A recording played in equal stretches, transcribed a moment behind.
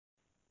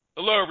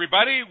Hello,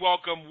 everybody.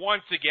 Welcome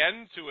once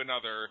again to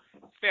another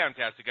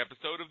fantastic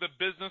episode of the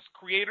Business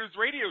Creators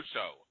Radio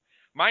Show.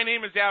 My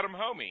name is Adam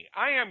Homey.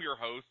 I am your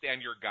host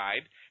and your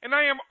guide, and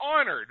I am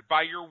honored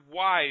by your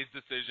wise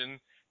decision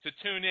to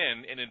tune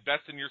in and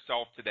invest in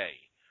yourself today.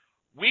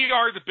 We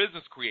are the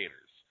business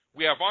creators.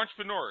 We have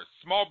entrepreneurs,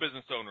 small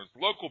business owners,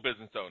 local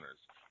business owners.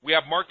 We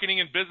have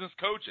marketing and business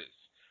coaches.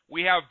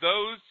 We have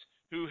those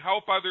who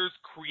help others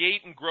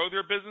create and grow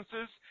their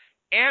businesses,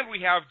 and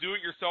we have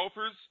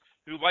do-it-yourselfers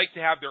who like to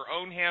have their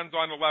own hands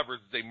on the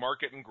levers as they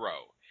market and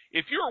grow.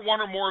 If you're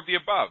one or more of the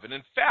above, and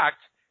in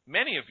fact,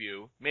 many of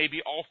you may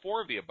be all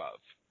four of the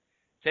above,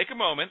 take a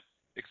moment,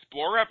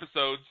 explore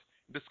episodes,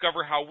 and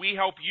discover how we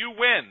help you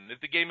win at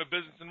the game of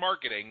business and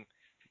marketing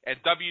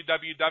at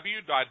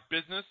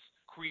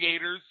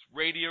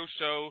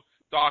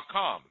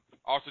www.businesscreatorsradioshow.com.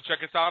 Also, check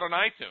us out on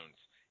iTunes.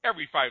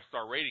 Every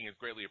 5-star rating is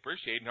greatly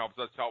appreciated and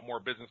helps us help more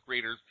business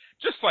creators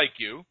just like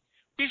you.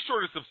 Be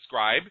sure to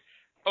subscribe.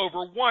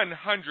 Over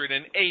 180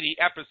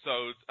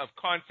 episodes of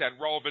content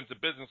relevant to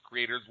business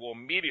creators will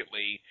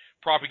immediately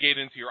propagate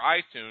into your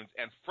iTunes,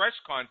 and fresh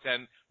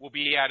content will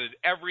be added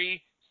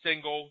every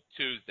single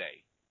Tuesday.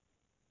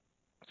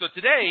 So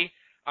today,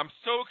 I'm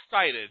so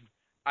excited,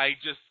 I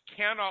just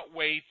cannot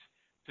wait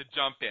to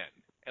jump in.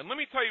 And let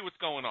me tell you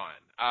what's going on.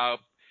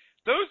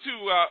 Those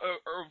who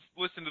have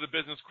listened to the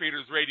Business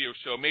Creators Radio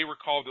Show may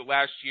recall that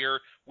last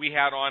year we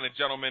had on a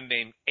gentleman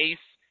named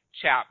Ace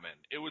Chapman.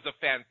 It was a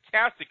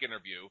fantastic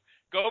interview.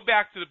 Go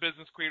back to the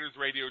Business Creators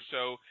Radio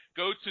Show.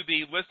 Go to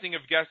the listing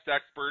of guest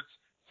experts.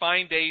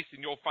 Find Ace,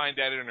 and you'll find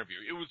that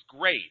interview. It was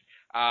great.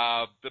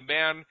 The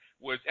man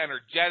was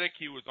energetic.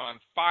 He was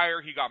on fire.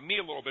 He got me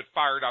a little bit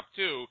fired up,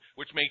 too,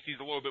 which makes these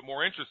a little bit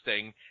more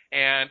interesting.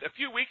 And a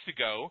few weeks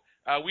ago,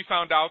 we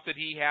found out that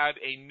he had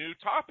a new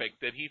topic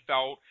that he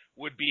felt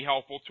would be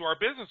helpful to our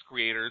business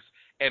creators.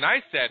 And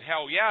I said,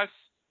 hell yes,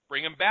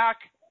 bring him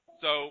back.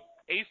 So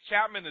Ace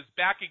Chapman is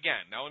back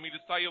again. Now, let me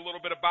just tell you a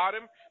little bit about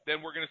him, then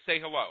we're going to say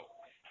hello.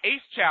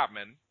 Ace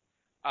Chapman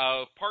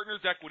of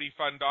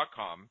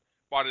PartnersEquityFund.com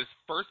bought his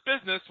first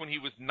business when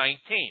he was 19.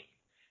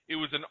 It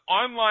was an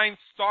online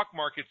stock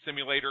market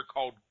simulator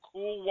called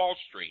Cool Wall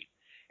Street.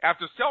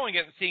 After selling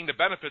it and seeing the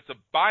benefits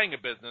of buying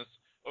a business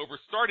over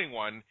starting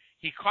one,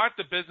 he caught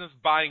the business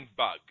buying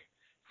bug.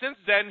 Since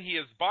then, he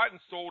has bought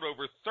and sold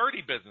over 30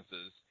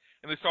 businesses,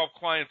 and has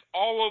helped clients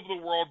all over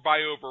the world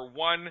buy over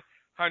 100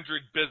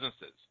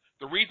 businesses.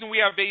 The reason we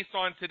have Ace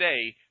on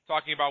today,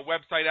 talking about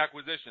website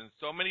acquisitions,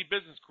 so many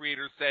business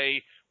creators say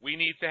we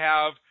need to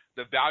have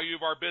the value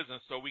of our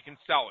business so we can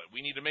sell it. We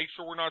need to make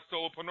sure we're not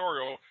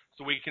solopreneurial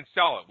so we can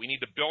sell it. We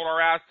need to build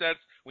our assets.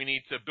 We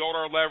need to build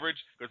our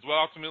leverage because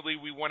ultimately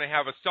we want to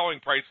have a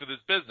selling price for this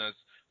business.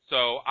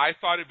 So I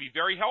thought it'd be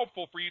very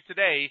helpful for you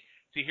today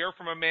to hear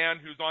from a man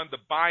who's on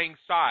the buying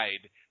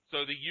side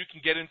so that you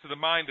can get into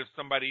the mind of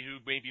somebody who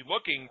may be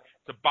looking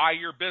to buy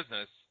your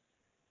business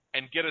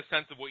and get a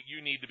sense of what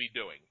you need to be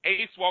doing.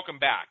 Ace, welcome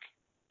back.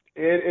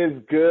 It is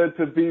good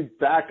to be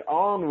back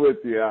on with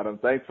you, Adam.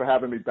 Thanks for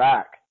having me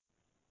back.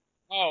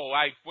 Oh,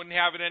 I wouldn't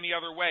have it any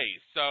other way.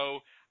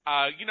 So,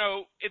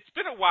 it's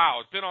been a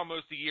while. It's been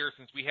almost a year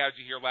since we had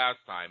you here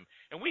last time.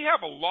 And we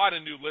have a lot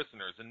of new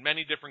listeners in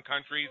many different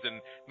countries and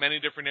many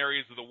different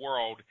areas of the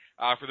world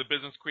for the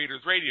Business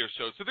Creators Radio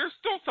Show. So there's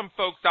still some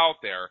folks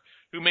out there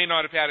who may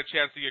not have had a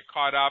chance to get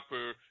caught up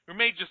or who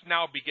may just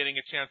now be getting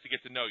a chance to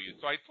get to know you.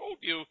 So I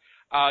told you,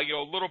 a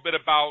little bit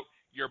about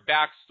your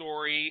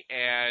backstory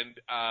and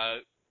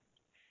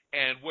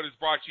what has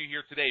brought you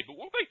here today. But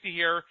what we'd like to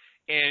hear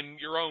in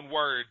your own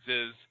words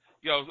is,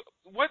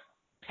 what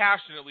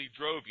passionately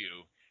drove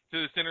you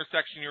to this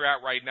intersection you're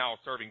at right now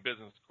serving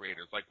business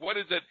creators? Like, what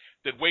is it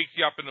that wakes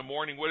you up in the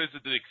morning? What is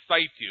it that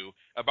excites you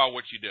about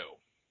what you do?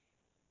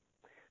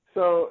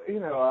 So,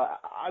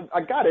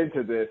 I got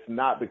into this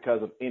not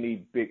because of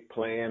any big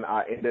plan.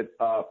 I ended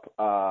up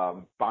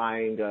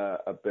buying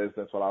a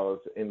business while I was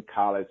in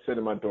college, sitting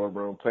in my dorm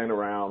room, playing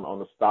around on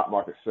the stock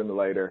market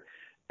simulator,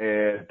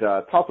 and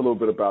talked a little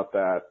bit about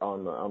that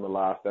on the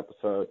last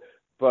episode.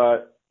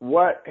 But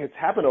what has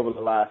happened over the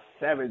last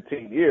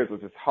 17 years,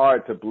 which is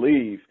hard to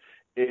believe,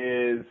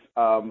 is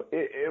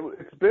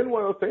it's been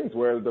one of those things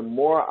where the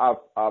more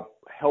I've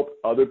helped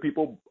other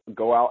people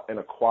go out and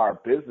acquire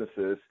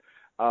businesses,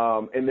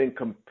 and then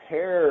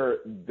compare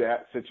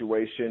that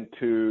situation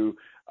to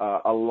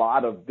a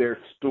lot of their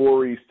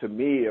stories to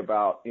me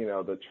about,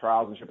 the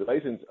trials and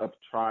tribulations of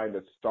trying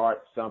to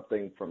start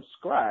something from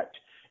scratch,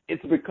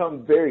 it's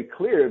become very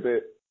clear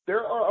that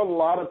there are a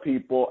lot of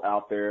people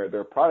out there, there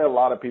are probably a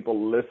lot of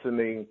people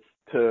listening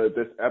to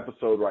this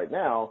episode right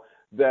now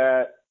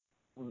that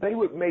they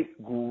would make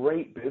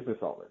great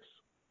business owners.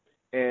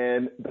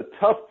 And the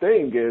tough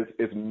thing is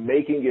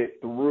making it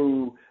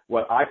through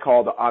what I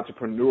call the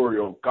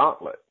entrepreneurial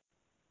gauntlet.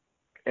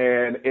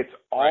 And it's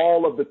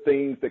all of the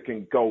things that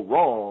can go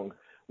wrong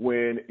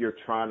when you're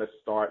trying to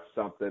start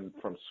something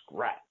from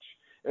scratch.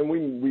 And we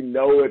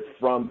know it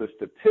from the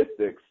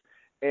statistics.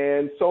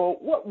 And so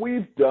what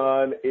we've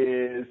done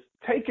is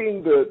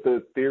taking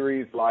the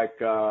theories like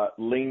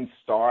lean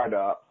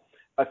startup,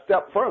 a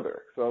step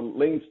further. So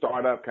Lean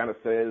Startup kind of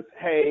says,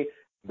 hey,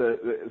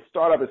 the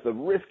startup is the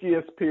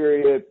riskiest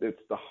period. It's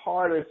the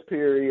hardest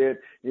period.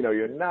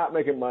 You're not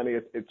making money.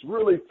 It's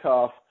really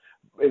tough.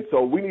 And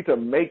so we need to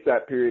make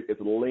that period as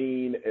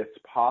lean as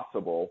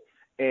possible.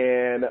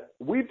 And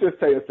we've just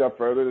taken a step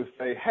further to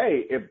say,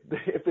 hey, if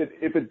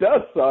it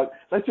does suck,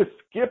 let's just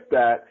skip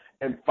that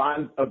and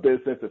find a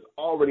business that's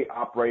already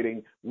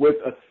operating with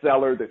a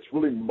seller that's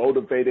really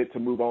motivated to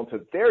move on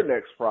to their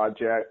next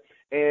project.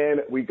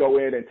 And we go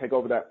in and take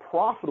over that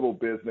profitable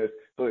business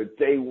so that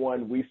day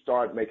one we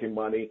start making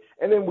money.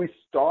 And then we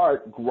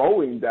start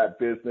growing that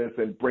business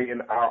and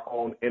bringing our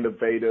own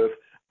innovative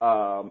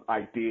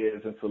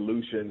ideas and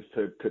solutions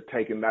to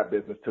taking that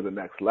business to the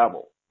next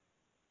level.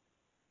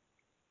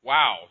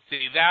 Wow.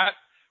 See, that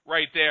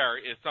right there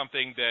is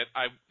something that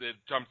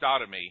jumps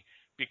out at me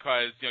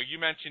because, you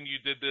mentioned you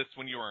did this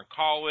when you were in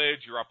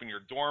college, you're up in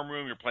your dorm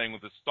room, you're playing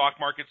with the stock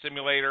market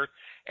simulator.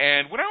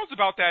 And when I was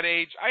about that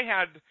age,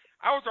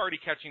 I was already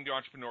catching the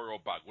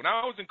entrepreneurial bug. When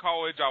I was in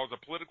college, I was a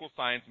political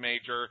science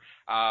major.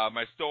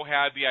 I still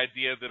had the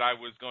idea that I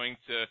was going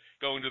to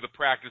go into the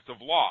practice of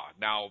law.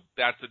 Now,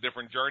 that's a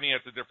different journey.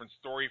 It's a different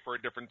story for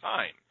a different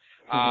time.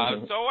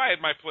 So I had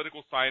my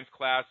political science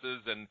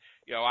classes, and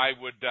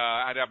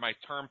I'd have my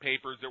term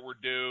papers that were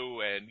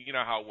due, and you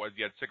know how it was.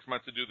 You had 6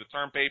 months to do the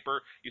term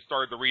paper. You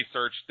started the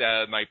research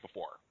the night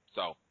before.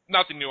 So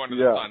nothing new under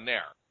the sun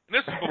there. And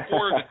this is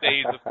before the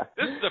days of.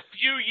 This is a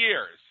few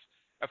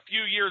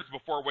years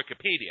before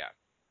Wikipedia.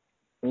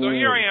 So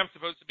here I am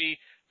supposed to be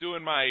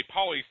doing my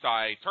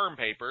poli-sci term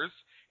papers,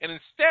 and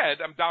instead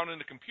I'm down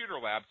in the computer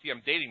lab. See,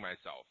 I'm dating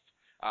myself.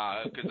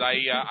 Because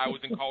I was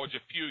in college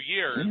a few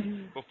years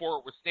before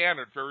it was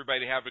standard for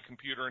everybody to have a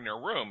computer in their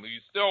room. You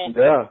still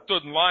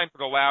stood in line for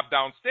the lab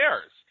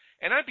downstairs.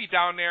 And I'd be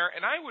down there,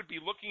 and I would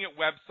be looking at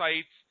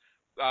websites,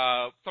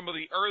 some of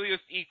the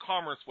earliest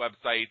e-commerce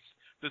websites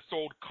that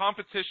sold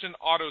competition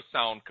auto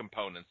sound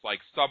components like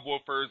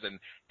subwoofers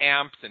and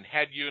amps and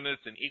head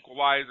units and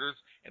equalizers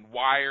and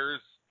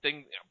wires,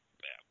 things,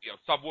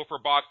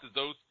 subwoofer boxes,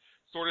 those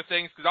sort of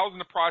things. Because I was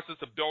in the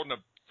process of building a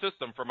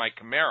system for my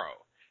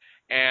Camaro.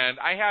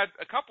 And I had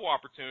a couple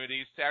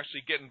opportunities to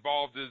actually get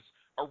involved as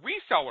a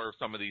reseller of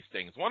some of these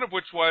things, one of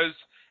which was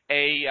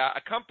a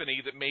company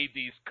that made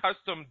these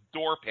custom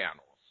door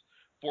panels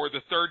for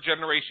the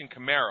third-generation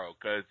Camaro,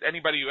 because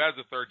anybody who has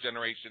a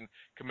third-generation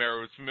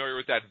Camaro is familiar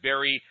with that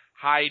very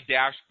high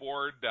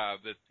dashboard that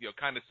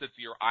kind of sits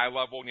at your eye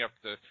level, and you have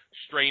to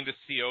strain to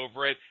see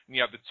over it, and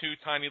you have the two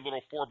tiny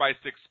little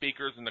 4x6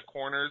 speakers in the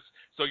corners.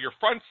 So your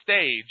front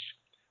stage,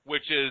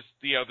 which is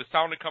the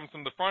sound that comes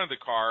from the front of the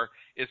car,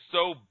 is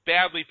so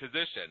badly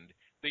positioned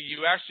that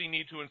you actually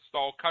need to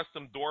install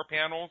custom door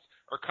panels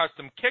or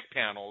custom kick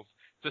panels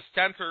to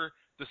center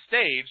the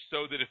stage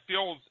so that it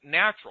feels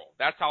natural.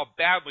 That's how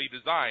badly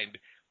designed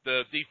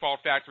the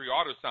default factory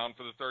auto sound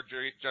for the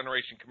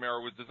third-generation Camaro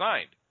was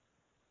designed.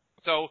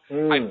 So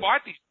I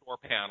bought these door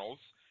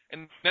panels,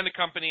 and then the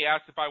company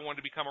asked if I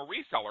wanted to become a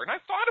reseller, and I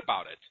thought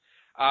about it.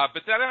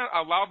 But then I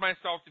allowed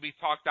myself to be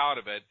talked out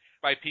of it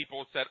by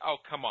people who said, oh,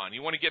 come on,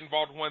 you want to get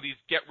involved in one of these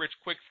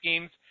get-rich-quick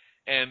schemes?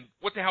 And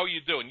what the hell are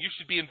you doing? You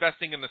should be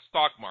investing in the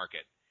stock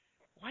market.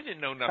 Well, I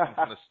didn't know nothing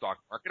from the stock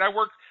market. I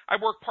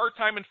worked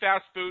part-time in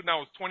fast food, and I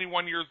was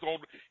 21 years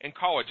old in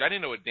college. I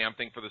didn't know a damn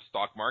thing for the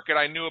stock market.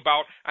 I knew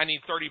about I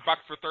need $30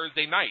 for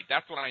Thursday night.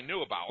 That's what I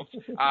knew about.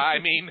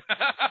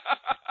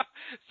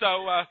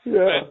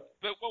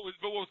 But what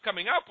was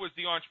coming up was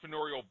the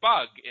entrepreneurial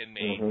bug in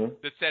me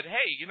that said,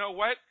 hey, you know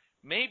what?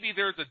 Maybe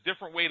there's a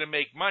different way to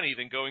make money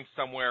than going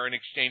somewhere and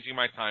exchanging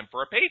my time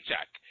for a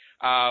paycheck.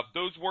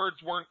 Those words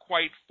weren't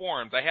quite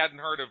formed. I hadn't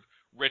heard of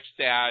Rich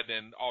Dad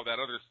and all that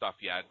other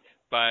stuff yet,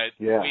 but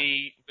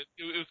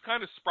it was kind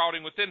of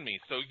sprouting within me.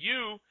 So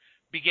you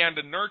began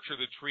to nurture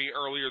the tree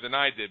earlier than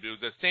I did. It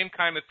was the same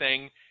kind of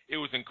thing. It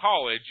was in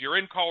college.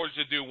 You're in college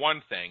to do one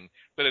thing,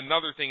 but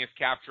another thing is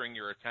capturing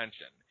your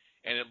attention,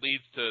 and it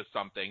leads to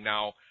something.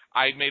 Now,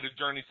 I made a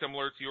journey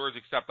similar to yours,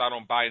 except I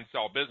don't buy and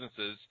sell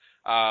businesses.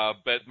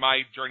 But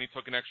my journey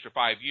took an extra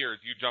 5 years.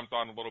 You jumped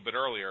on a little bit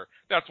earlier.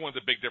 That's one of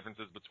the big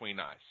differences between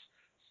us.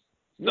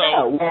 So,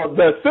 well,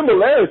 the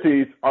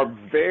similarities are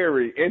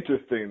very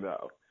interesting,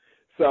 though.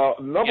 So,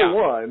 number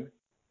one,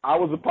 I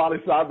was a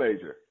poli-sci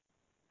major.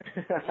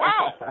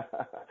 Wow.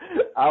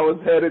 I was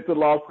headed to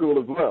law school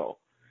as well.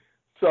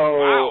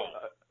 So,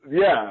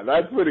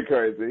 that's pretty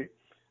crazy.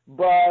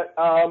 But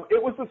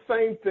it was the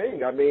same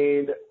thing. I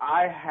mean,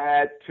 I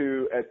had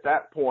to, at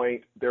that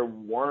point, there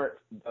weren't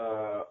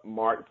the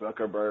Mark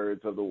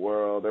Zuckerbergs of the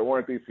world. There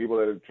weren't these people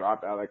that had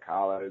dropped out of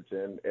college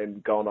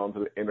and gone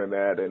onto the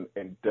internet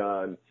and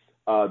done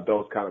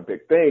those kind of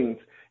big things.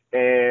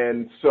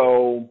 And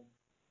so,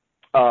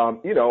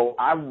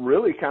 I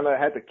really kind of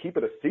had to keep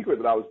it a secret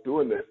that I was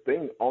doing this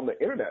thing on the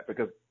internet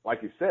because,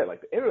 like you said,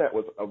 like the internet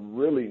was a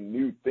really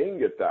new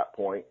thing at that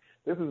point.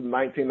 This is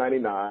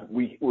 1999.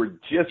 We were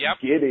just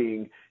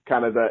getting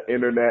kind of the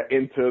internet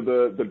into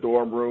the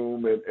dorm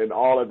room and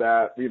all of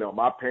that.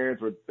 My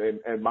parents were,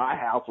 and my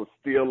house was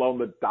still on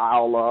the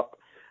dial-up.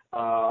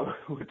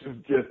 which is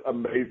just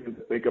amazing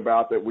to think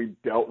about that we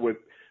dealt with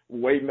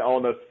waiting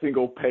on a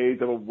single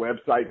page of a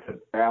website to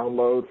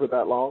download for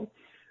that long.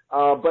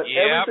 But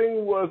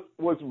everything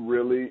was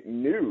really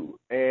new.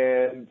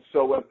 And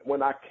so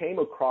when I came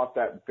across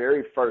that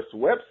very first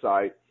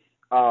website,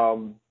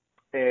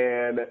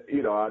 and,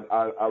 you know,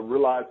 I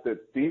realized that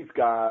these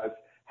guys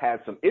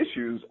had some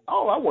issues,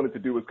 all I wanted to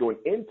do was go and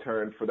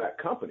intern for that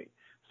company.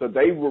 So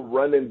they were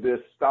running this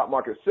stock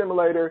market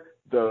simulator.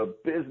 The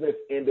business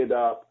ended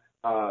up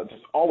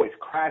just always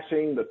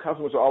crashing. The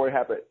customers were always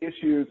having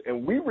issues.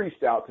 And we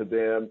reached out to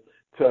them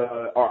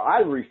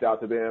I reached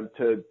out to them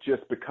to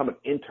just become an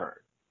intern.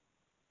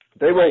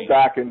 They wrote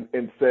back and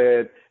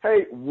said,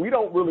 hey, we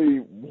don't really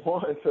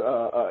want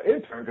an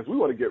intern because we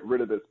want to get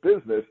rid of this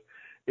business.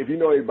 If you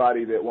know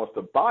anybody that wants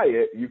to buy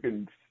it, you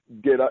can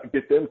get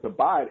them to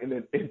buy it and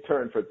then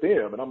intern for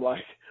them. And I'm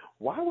like,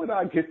 why would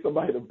I get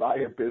somebody to buy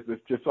a business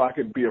just so I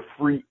can be a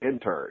free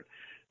intern?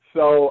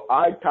 So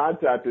I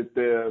contacted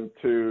them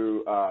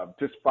to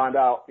just find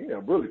out, you know,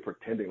 really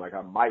pretending like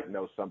I might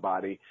know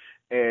somebody,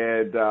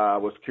 and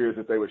was curious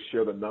if they would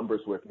share the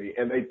numbers with me,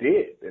 and they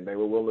did, and they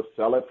were willing to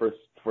sell it for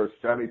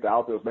 $70,000. It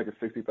was making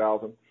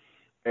 $60,000,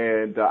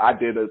 and I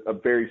did a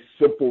very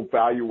simple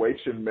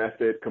valuation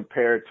method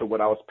compared to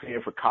what I was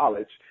paying for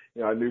college.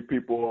 You know, I knew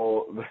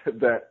people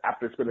that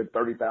after spending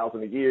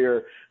 $30,000 a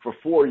year for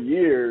 4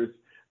 years,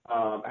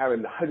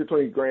 having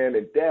 $120,000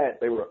 in debt,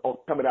 they were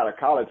coming out of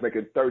college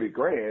making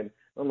 $30,000.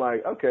 I'm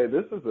like, okay,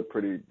 this is a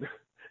pretty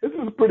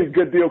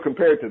good deal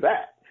compared to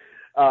that.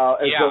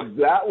 So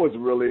that was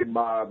really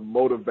my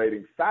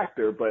motivating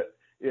factor. But,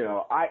 you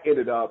know, I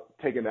ended up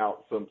taking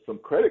out some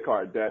credit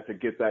card debt to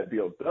get that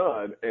deal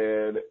done.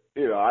 And,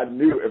 you know, I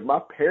knew if my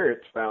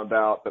parents found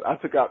out that I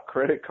took out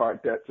credit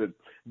card debt to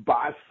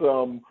buy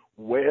some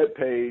web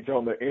page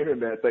on the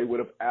internet, they would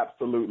have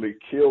absolutely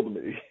killed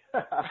me.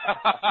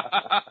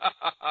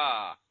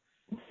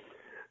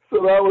 So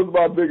that was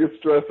my biggest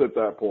stress at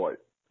that point.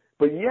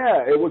 But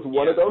yeah, it was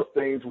one of those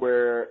things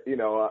where, you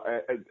know,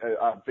 I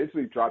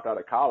eventually dropped out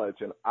of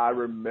college, and I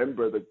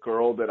remember the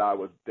girl that I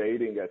was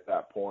dating at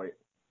that point.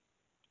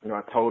 You know,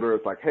 I told her,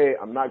 it's like, hey,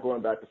 I'm not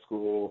going back to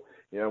school.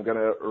 You know, I'm going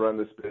to run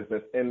this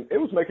business. And it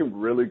was making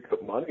really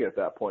good money at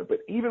that point. But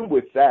even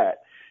with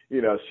that,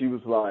 you know, she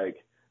was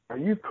like, are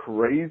you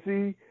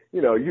crazy?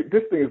 You know,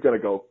 this thing is going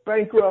to go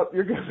bankrupt.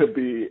 You're going to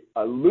be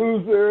a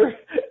loser,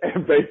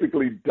 and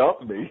basically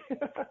dump me.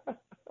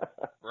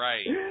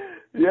 Right.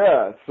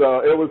 Yeah.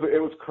 So it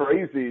was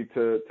crazy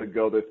to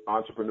go this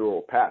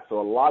entrepreneurial path. So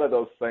a lot of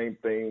those same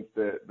things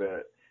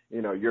that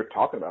you know you're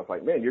talking about. It's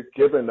like, man, you're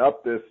giving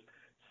up this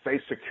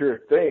safe, secure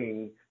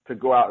thing to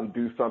go out and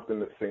do something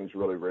that seems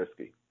really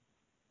risky.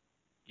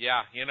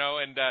 Yeah, you know,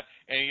 and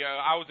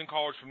I was in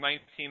college from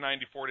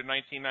 1994 to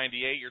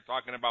 1998. You're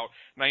talking about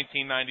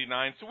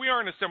 1999, so we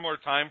are in a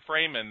similar time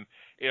frame, and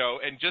you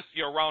know, and just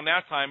around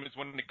that time is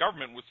when the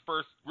government was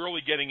first really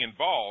getting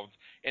involved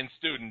in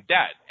student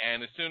debt,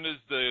 and as soon as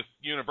the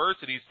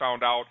universities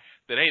found out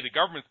that hey, the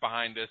government's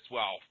behind this,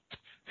 well,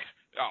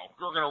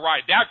 we're going to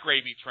ride that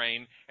gravy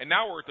train, and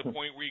now we're at the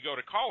point where you go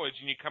to college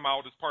and you come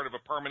out as part of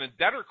a permanent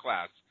debtor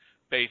class,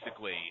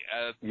 basically.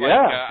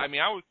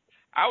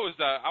 I was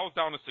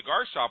down at a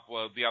cigar shop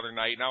the other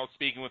night, and I was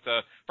speaking with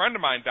a friend of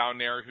mine down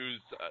there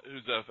who's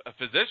a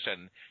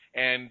physician,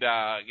 and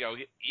you know,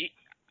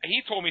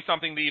 he told me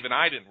something that even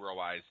I didn't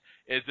realize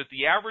is that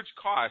the average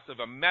cost of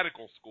a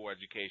medical school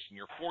education,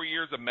 your 4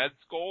 years of med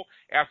school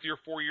after your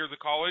 4 years of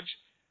college,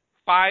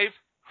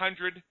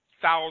 $500,000.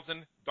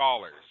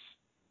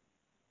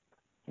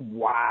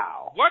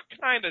 Wow! What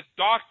kind of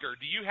doctor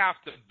do you have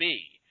to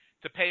be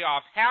to pay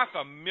off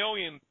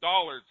 $500,000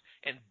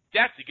 in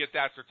debt to get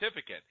that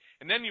certificate?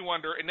 And then you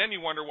wonder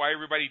why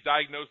everybody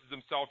diagnoses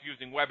themselves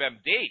using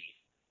WebMD.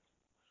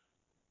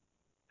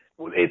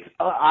 Well,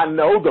 I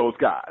know those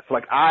guys.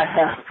 Like, I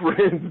have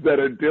friends that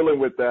are dealing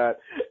with that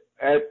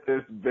at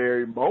this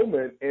very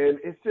moment, and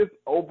it's just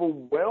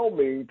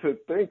overwhelming to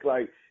think,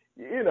 like,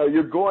 you know,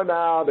 you're going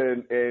out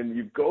and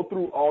you go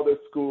through all this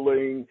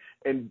schooling,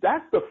 and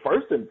that's the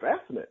first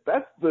investment.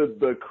 That's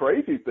the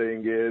crazy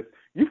thing is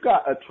you've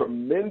got a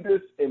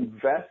tremendous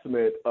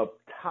investment of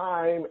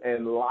time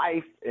and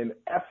life and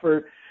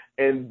effort,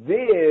 and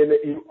then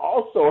you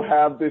also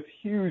have this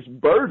huge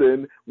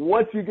burden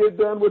once you get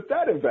done with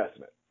that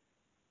investment.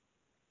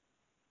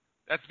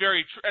 That's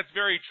very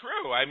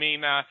true. I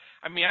mean, I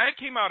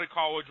came out of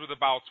college with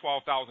about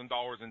 $12,000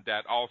 in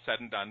debt, all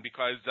said and done,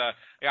 because I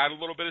had a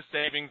little bit of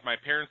savings. My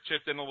parents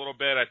chipped in a little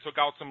bit. I took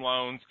out some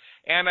loans,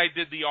 and I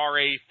did the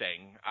RA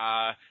thing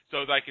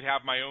so that I could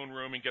have my own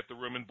room and get the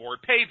room and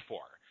board paid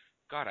for.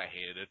 God, I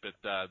hated it, but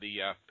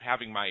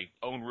having my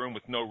own room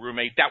with no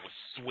roommate, that was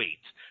sweet.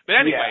 But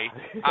anyway,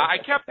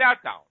 I kept that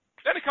down.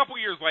 Then a couple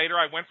years later,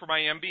 I went for my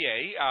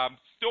MBA.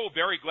 Still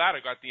very glad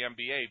I got the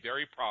MBA.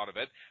 Very proud of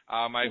it.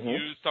 I've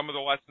used some of the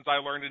lessons I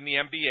learned in the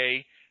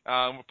MBA,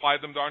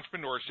 applied them to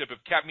entrepreneurship.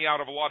 Have kept me out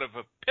of a lot of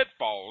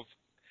pitfalls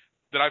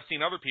that I've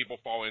seen other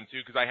people fall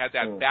into because I had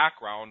that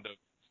background of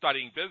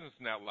studying business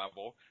in that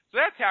level. So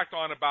that tacked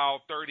on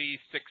about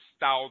 $36,000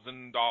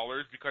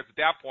 because at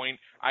that point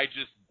I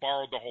just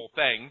borrowed the whole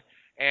thing.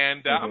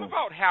 And I'm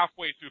about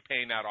halfway through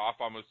paying that off,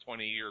 almost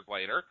 20 years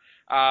later.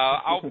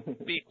 I'll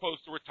be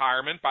close to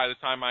retirement by the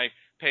time I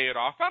pay it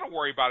off. I don't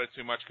worry about it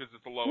too much because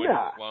it's a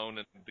low-interest loan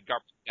and the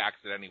government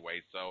taxes it anyway.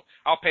 So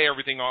I'll pay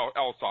everything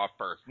else off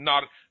first.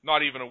 Not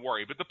even a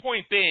worry. But the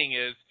point being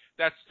is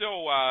that's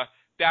still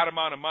that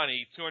amount of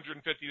money,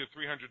 $250 to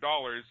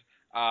 $300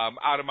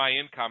 out of my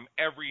income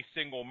every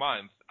single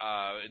month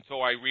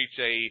until I reach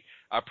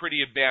a pretty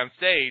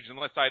advanced age,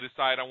 unless I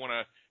decide I want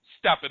to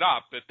step it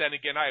up. But then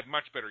again, I have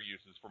much better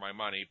uses for my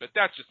money. But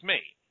that's just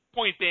me.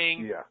 Point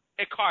being,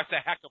 it costs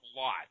a heck of a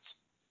lot.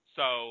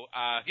 So,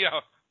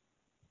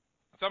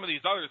 some of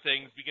these other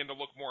things begin to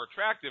look more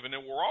attractive. And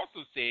then what we're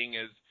also seeing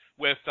is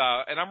with,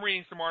 and I'm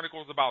reading some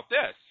articles about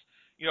this,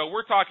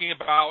 we're talking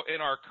about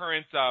in our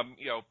current,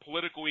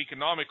 political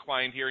economic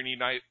climate here in the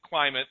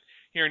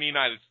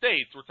United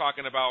States, we're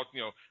talking about,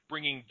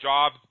 bringing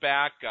jobs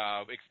back,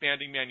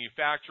 expanding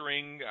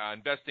manufacturing,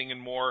 investing in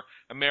more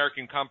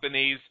American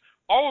companies,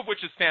 all of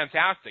which is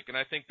fantastic, and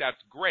I think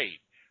that's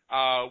great.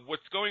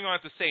 What's going on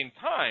at the same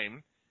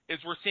time is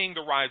we're seeing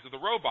the rise of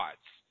the robots,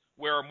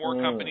 where more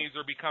companies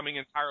are becoming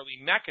entirely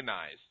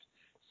mechanized.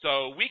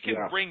 So we can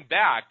bring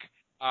back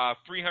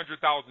 300,000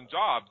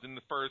 jobs in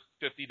the first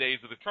 50 days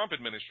of the Trump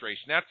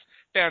administration. That's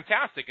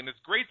fantastic, and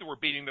it's great that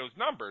we're beating those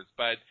numbers.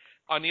 But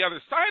on the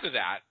other side of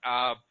that,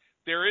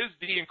 there is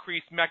the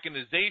increased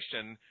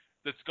mechanization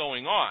that's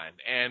going on,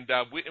 and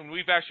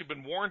we've actually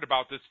been warned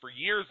about this for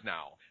years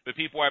now, but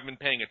people haven't been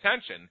paying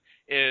attention,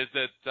 is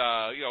that,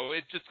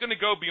 it's just going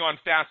to go beyond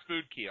fast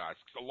food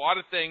kiosks. A lot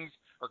of things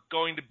are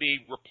going to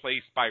be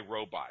replaced by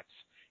robots.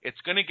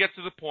 It's going to get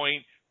to the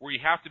point where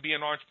you have to be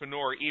an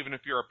entrepreneur even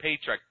if you're a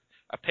paycheck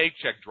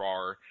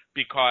drawer,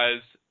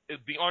 because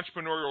the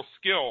entrepreneurial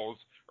skills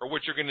are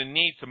what you're going to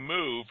need to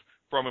move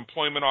from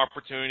employment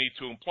opportunity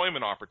to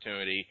employment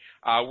opportunity.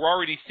 We're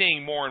already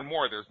seeing more and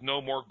more. There's no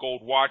more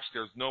gold watch.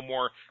 There's no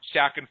more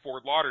Shaq in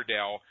Fort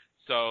Lauderdale.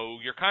 So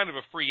you're kind of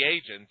a free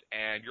agent,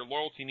 and your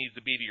loyalty needs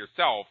to be to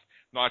yourself,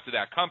 not to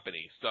that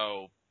company.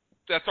 So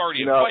that's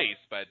already in place,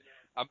 but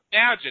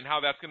imagine how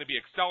that's going to be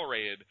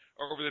accelerated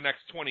over the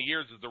next 20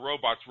 years as the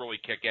robots really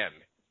kick in.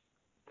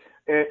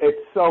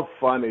 It's so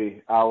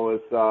funny. I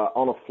was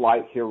on a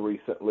flight here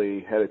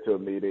recently, headed to a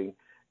meeting,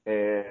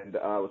 and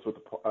I was with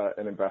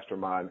an investor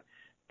of mine.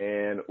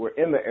 And we're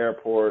in the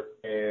airport,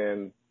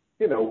 and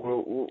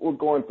we're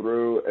going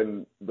through,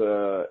 and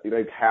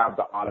they have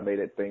the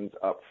automated things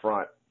up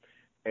front.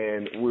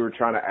 And we were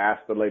trying to ask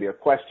the lady a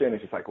question,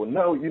 and she's like, "Well,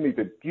 no, you need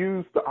to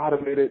use the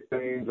automated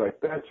things. Like,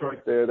 that's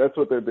right there. That's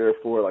what they're there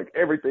for. Like,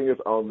 everything is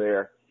on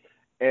there."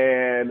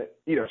 And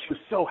she was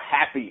so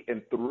happy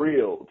and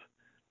thrilled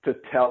to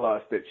tell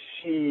us that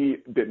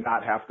she did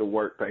not have to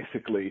work.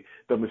 Basically,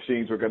 the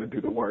machines were going to do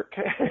the work.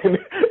 And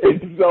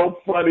it's so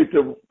funny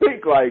to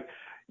think, like,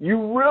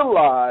 you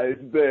realize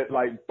that,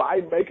 like,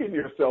 by making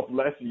yourself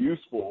less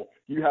useful,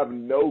 you have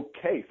no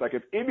case. Like,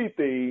 if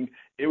anything,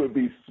 it would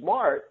be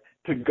smart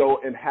to go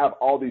and have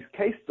all these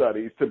case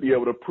studies to be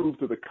able to prove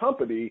to the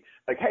company,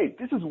 like, hey,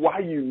 this is why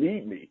you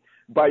need me.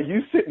 By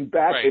you sitting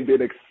back and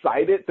being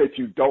excited that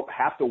you don't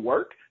have to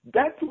work,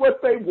 that's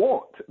what they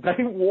want.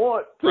 They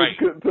want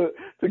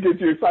to get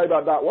you excited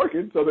about not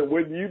working, so that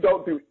when you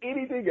don't do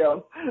anything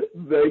else,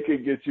 they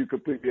can get you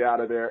completely out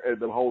of there, and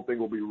the whole thing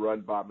will be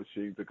run by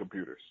machines and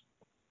computers.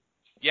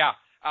 Yeah.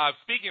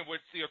 Speaking of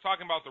which,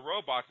 talking about the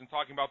robots and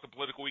talking about the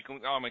political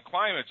economic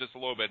climate just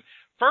a little bit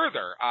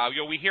further,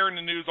 we hear in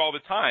the news all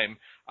the time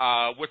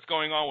what's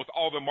going on with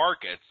all the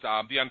markets,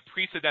 the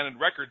unprecedented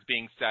records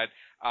being set,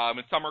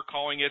 and some are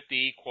calling it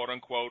the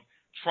quote-unquote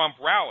Trump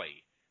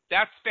rally.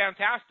 That's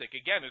fantastic.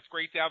 Again, it's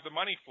great to have the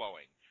money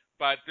flowing.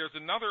 But there's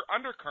another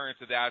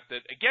undercurrent to that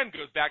again,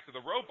 goes back to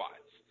the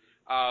robots.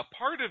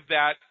 Part of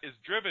that is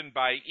driven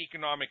by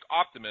economic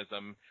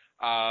optimism,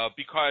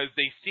 because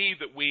they see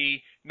that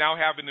we now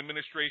have an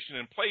administration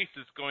in place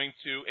that's going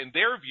to, in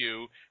their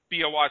view,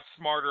 be a lot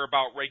smarter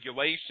about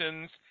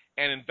regulations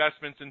and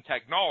investments in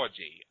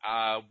technology,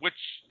 which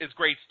is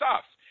great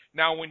stuff.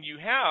 Now, when you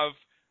have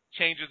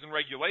changes in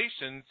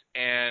regulations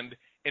and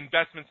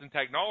investments in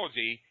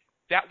technology,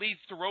 that leads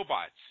to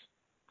robots.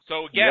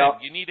 So, again,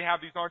 you need to have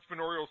these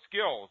entrepreneurial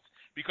skills,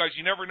 because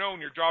you never know when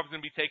your job is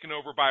going to be taken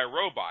over by a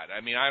robot. I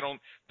mean, I don't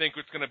think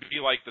it's going to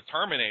be like the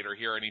Terminator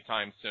here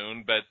anytime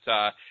soon, but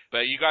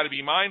you got to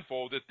be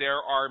mindful that there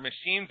are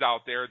machines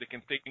out there that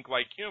can think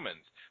like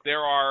humans.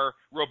 There are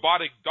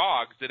robotic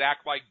dogs that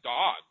act like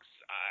dogs.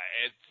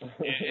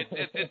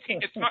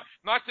 It's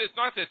not that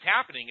it's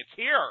happening. It's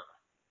here.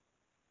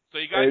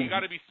 So you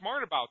got to be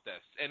smart about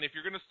this. And if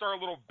you're going to start a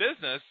little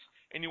business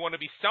and you want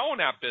to be selling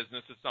that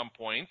business at some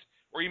point,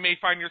 or you may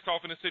find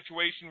yourself in a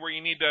situation where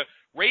you need to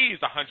raise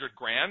 $100,000,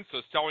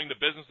 so selling the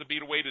business would be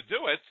the way to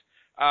do it.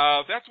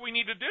 That's what we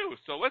need to do.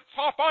 So let's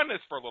hop on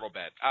this for a little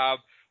bit.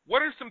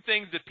 What are some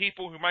things that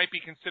people who might be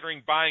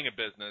considering buying a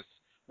business,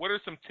 what are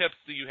some tips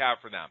that you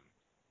have for them?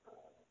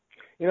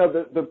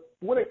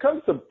 when it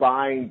comes to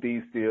buying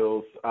these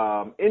deals,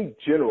 in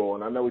general,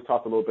 and I know we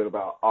talked a little bit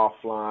about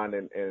offline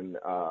and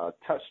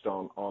touched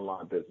on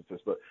online businesses,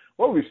 but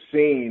what we've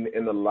seen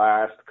in the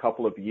last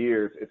couple of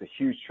years is a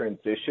huge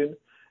transition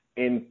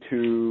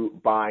into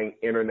buying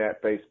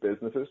internet-based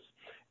businesses.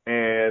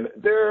 And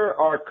there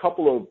are a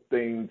couple of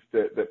things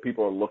that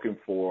people are looking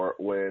for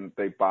when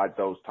they buy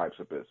those types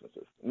of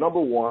businesses. Number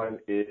one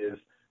is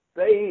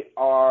they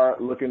are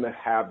looking to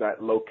have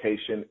that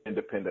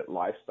location-independent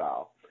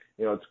lifestyle.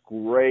 It's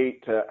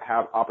great to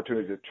have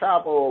opportunities to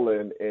travel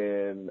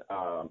and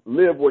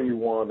live where you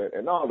want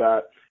and all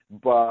that.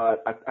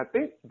 But I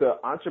think the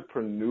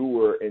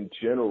entrepreneur in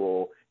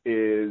general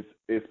is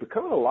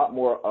becoming a lot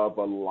more of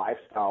a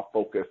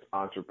lifestyle-focused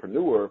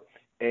entrepreneur.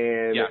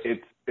 And yes.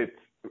 it's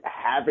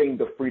having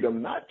the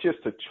freedom not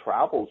just to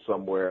travel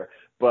somewhere,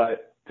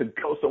 but to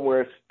go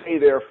somewhere, stay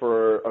there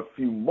for a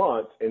few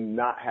months and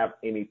not have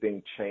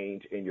anything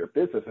change in your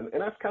business. And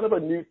that's kind of a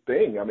new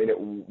thing. I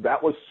mean,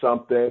 that was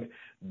something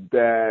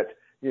that,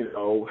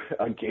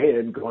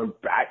 again, going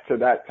back to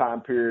that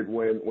time period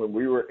when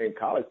we were in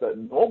college, that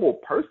normal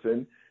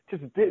person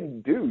just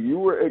didn't do. You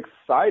were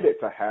excited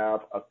to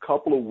have a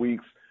couple of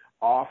weeks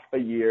off a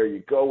year.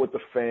 You go with the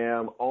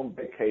fam on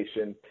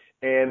vacation,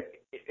 and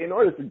in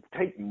order to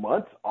take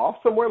months off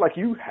somewhere, like,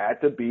 you had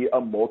to be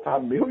a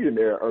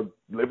multimillionaire or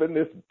living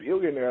this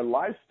billionaire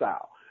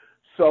lifestyle.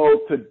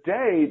 So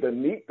today, the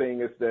neat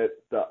thing is that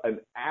an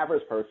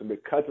average person,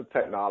 because of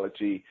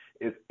technology,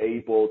 is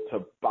able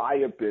to buy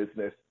a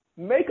business,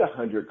 make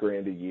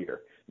 $100,000 a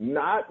year,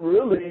 not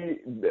really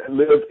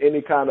live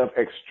any kind of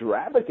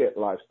extravagant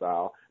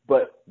lifestyle,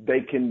 but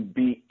they can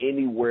be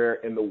anywhere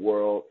in the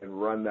world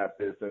and run that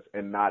business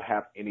and not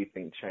have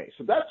anything change.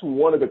 So that's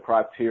one of the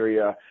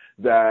criteria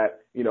that,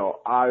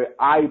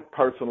 I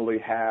personally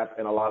have,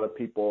 and a lot of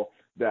people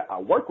that I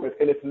work with.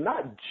 And it's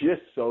not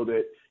just so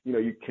that,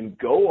 you can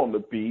go on the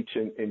beach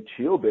and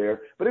chill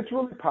there, but it's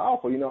really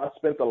powerful. I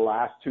spent the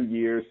last 2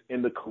 years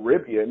in the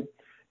Caribbean,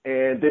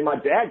 and then my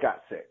dad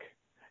got sick.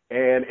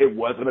 And it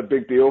wasn't a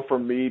big deal for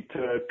me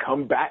to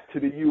come back to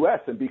the U.S.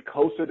 and be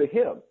closer to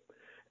him.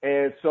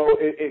 And so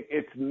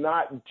it's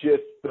not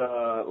just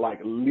like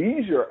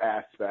leisure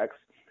aspects.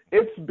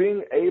 It's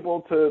being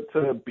able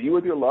to be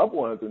with your loved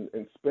ones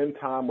and spend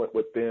time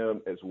with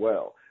them as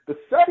well. The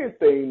second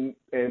thing,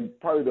 and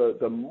probably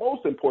the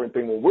most important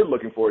thing when we're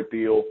looking for a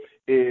deal,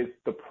 is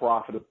the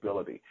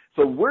profitability.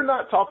 So we're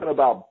not talking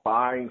about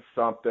buying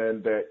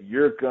something that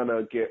you're going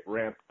to get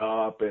ramped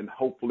up and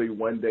hopefully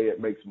one day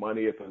it makes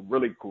money. It's a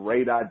really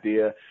great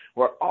idea.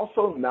 We're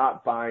also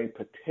not buying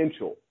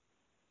potential.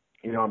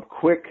 I'm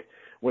quick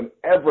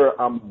whenever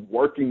I'm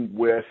working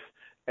with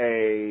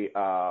a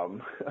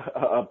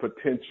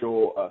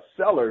potential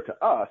seller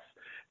to us,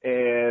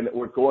 and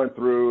we're going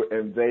through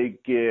and they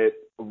get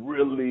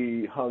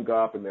really hung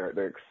up and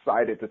they're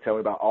excited to tell me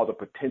about all the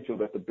potential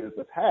that the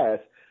business has,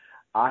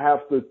 I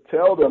have to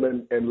tell them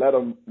and let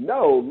them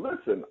know,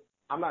 listen,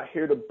 I'm not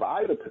here to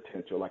buy the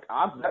potential. Like,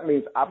 that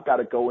means I've got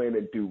to go in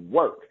and do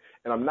work,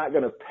 and I'm not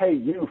going to pay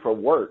you for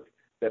work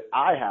that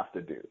I have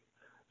to do.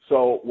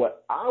 So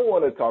what I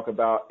want to talk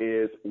about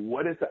is,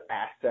 what is the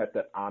asset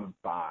that I'm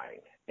buying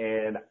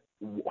and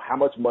how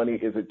much money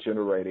is it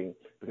generating?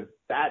 Because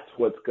that's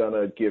what's going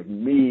to give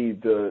me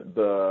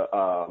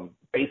the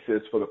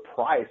basis for the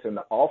price and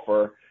the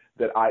offer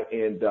that I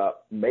end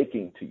up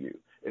making to you.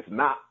 It's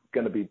not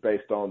going to be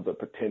based on the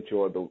potential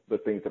or the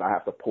things that I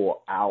have to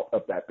pull out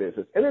of that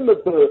business. And then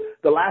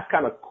the last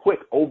kind of quick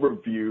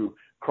overview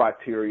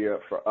criteria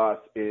for us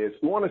is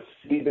we want to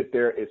see that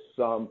there is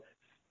some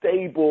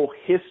stable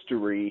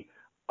history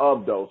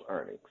of those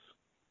earnings.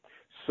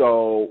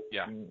 So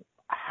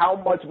how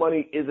much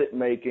money is it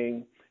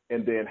making,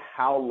 and then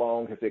how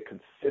long has it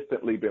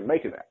consistently been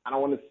making that? I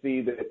don't want to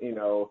see that,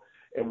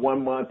 in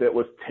 1 month it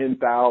was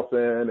 10,000,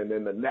 and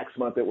then the next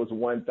month it was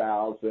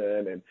 1,000,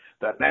 and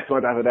the next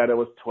month after that it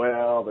was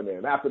 12, and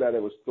then after that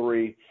it was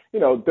 3.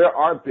 There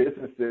are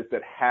businesses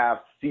that have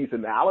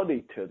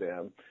seasonality to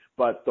them,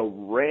 but the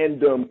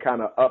random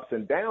kind of ups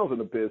and downs in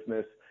the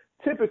business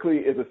typically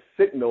is a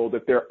signal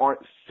that there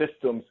aren't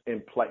systems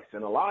in place.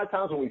 And a lot of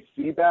times when we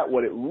see that,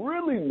 what it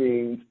really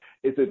means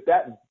is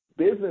that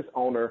business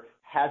owner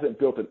hasn't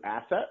built an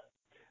asset.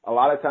 A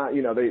lot of times,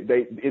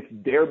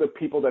 they're the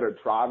people that are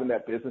driving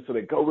that business. So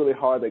they go really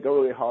hard, they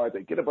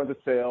get a bunch of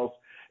sales,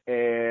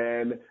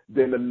 and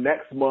then the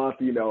next month,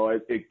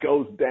 it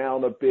goes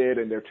down a bit,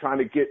 and they're trying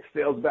to get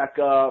sales back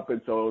up.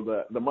 And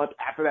so the month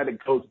after that, it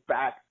goes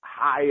back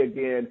high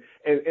again.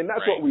 And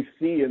that's what we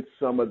see in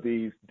some of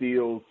these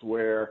deals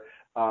where,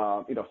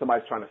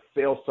 somebody's trying to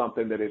sell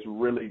something that is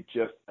really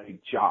just a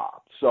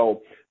job.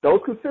 So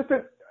those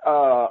consistent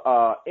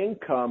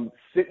income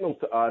signals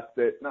to us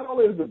that not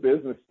only is the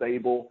business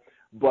stable,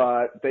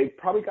 but they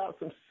probably got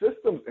some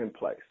systems in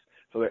place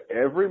so that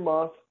every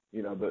month,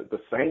 the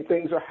same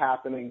things are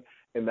happening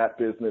and that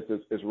business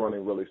is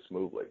running really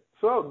smoothly.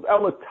 So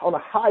on a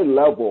high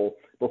level,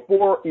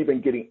 before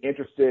even getting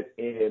interested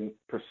in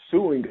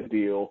pursuing a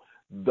deal,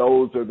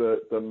 those are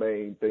the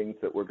main things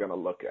that we're going to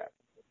look at.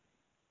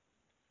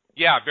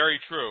 Yeah, very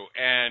true.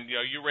 And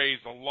you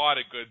raised a lot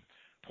of good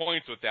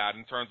points with that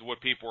in terms of what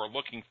people are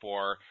looking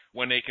for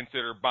when they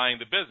consider buying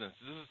the business.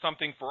 This is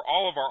something for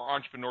all of our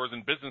entrepreneurs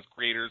and business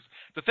creators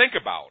to think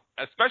about.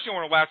 Especially,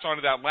 I want to latch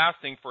onto that last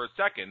thing for a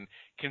second: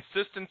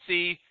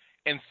 consistency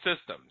and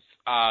systems.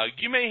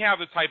 You may have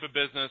the type of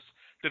business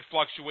that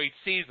fluctuates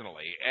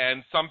seasonally,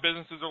 and some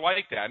businesses are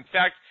like that. In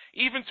fact,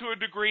 even to a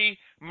degree,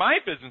 my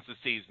business is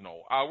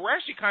seasonal. We're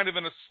actually kind of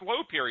in a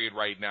slow period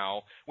right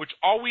now, which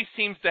always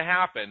seems to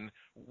happen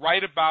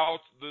right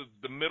about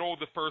the middle of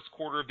the first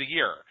quarter of the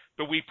year,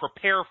 but we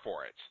prepare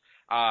for it.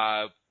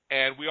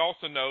 And we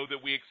also know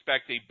that we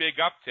expect a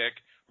big uptick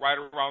right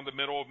around the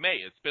middle of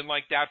May. It's been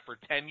like that for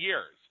 10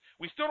 years.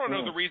 We still don't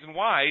know the reason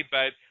why,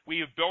 but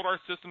we have built our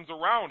systems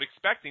around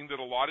expecting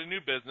that a lot of new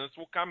business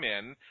will come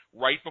in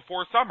right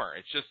before summer.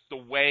 It's just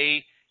the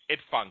way it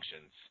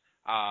functions.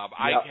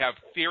 I have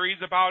theories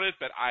about it,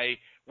 but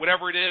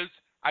whatever it is,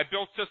 I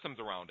built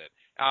systems around it.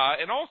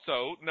 And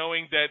also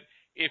knowing that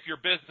if your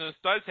business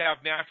does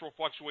have natural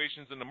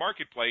fluctuations in the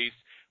marketplace,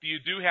 you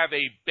do have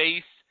a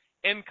base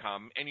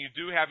income and you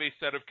do have a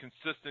set of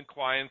consistent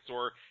clients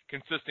or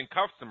consistent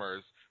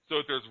customers, so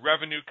that there's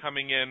revenue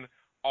coming in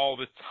all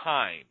the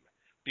time.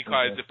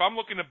 Because if I'm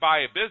looking to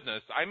buy a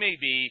business, I may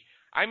be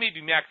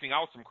maxing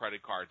out some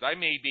credit cards. I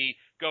may be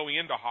going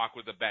into hawk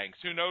with the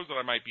banks. Who knows what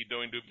I might be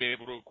doing to be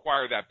able to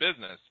acquire that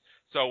business.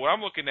 So what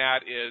I'm looking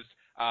at is,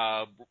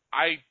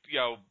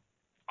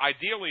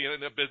 ideally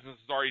the business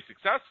is already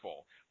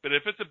successful. But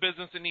if it's a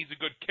business that needs a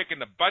good kick in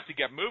the butt to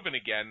get moving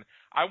again,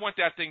 I want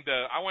that thing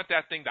to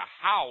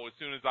howl as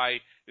soon as I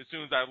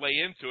lay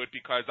into it,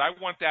 because I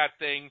want that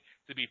thing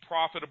to be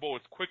profitable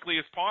as quickly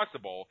as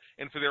possible,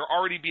 and for there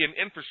already be an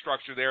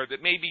infrastructure there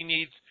that maybe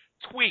needs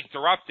tweaked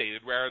or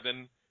updated rather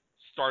than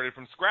started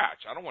from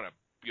scratch. I don't want to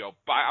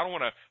buy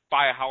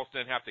a house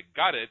and then have to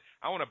gut it.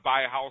 I want to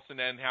buy a house and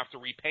then have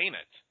to repaint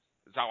it.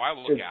 That's how I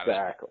look at it.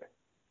 Exactly.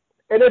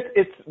 And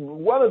it's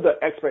one of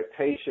the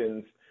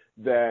expectations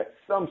that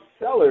some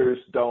sellers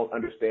don't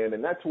understand,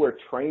 and that's where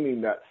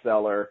training that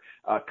seller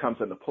comes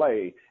into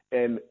play.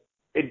 And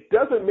it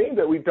doesn't mean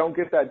that we don't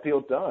get that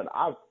deal done.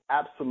 I've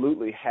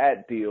absolutely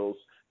had deals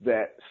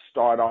that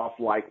start off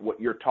like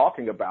what you're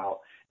talking about,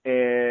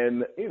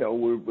 and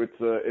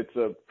it's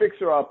a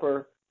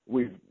fixer-upper.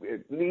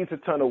 It needs a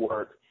ton of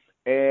work,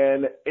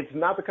 and it's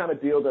not the kind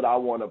of deal that I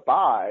want to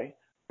buy.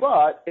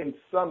 But in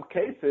some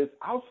cases,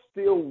 I'll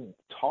still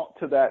talk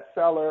to that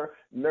seller,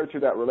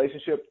 nurture that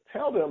relationship,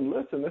 tell them,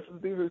 listen,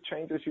 these are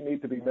changes you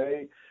need to be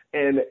made.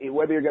 And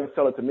whether you're going to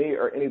sell it to me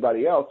or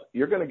anybody else,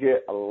 you're going to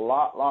get a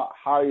lot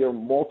higher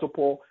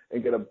multiple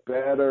and get a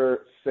better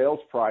sales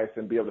price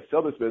and be able to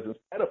sell this business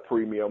at a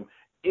premium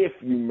if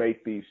you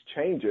make these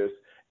changes.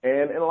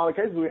 And in a lot of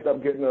cases, we end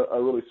up getting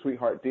a really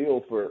sweetheart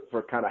deal for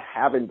kind of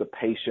having the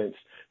patience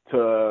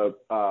to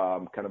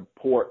kind of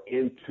pour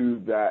into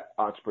that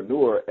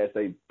entrepreneur as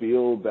they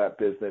build that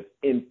business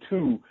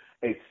into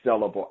a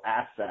sellable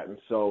asset. And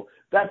so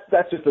that's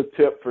just a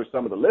tip for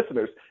some of the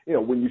listeners.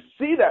 When you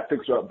see that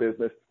fixer-up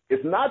business,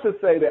 it's not to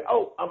say that,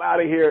 oh, I'm out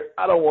of here,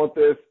 I don't want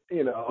this,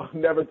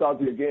 never talk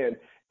to you again.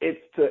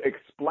 It's to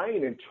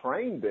explain and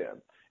train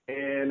them.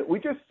 And we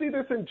just see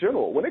this in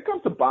general. When it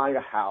comes to buying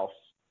a house,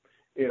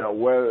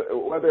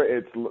 whether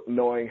it's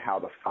knowing how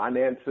the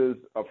finances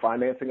of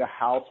financing a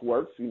house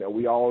works,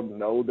 we all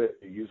know that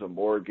you use a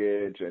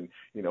mortgage, and,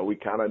 we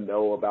kind of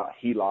know about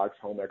HELOCs,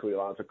 home equity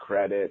lines of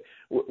credit.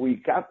 We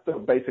got the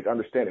basic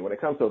understanding. When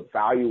it comes to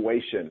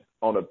valuation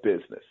on a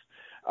business,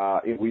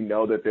 we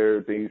know that there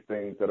are these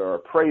things that are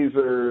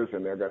appraisers,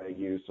 and they're going to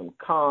use some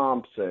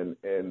comps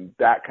and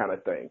that kind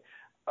of thing.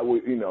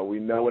 We know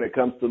when it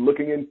comes to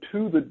looking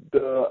into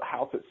the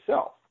house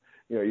itself.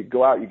 You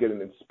go out, you get an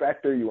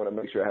inspector, you want to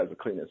make sure it has a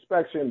clean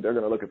inspection, they're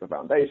going to look at the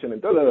foundation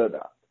and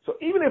da-da-da-da. So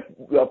even if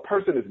a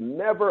person has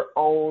never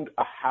owned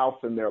a house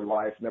in their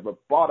life, never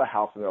bought a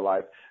house in their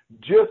life,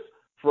 just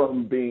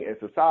from being in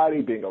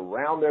society, being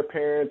around their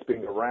parents,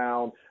 being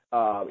around,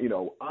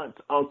 aunts,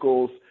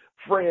 uncles,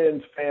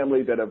 friends,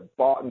 family that have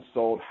bought and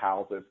sold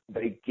houses,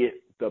 they get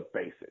the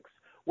basics.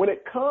 When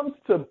it comes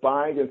to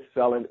buying and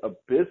selling a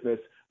business,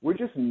 we're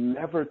just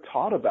never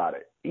taught about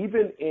it.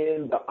 Even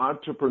in the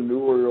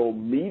entrepreneurial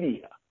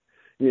media,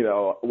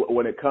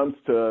 when it comes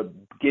to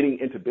getting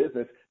into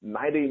business,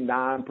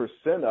 99%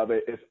 of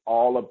it is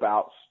all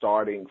about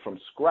starting from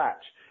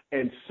scratch.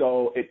 And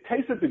so it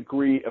takes a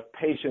degree of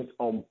patience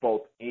on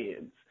both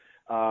ends.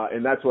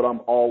 And that's what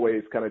I'm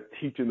always kind of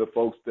teaching the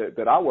folks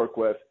that I work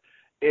with.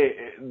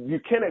 You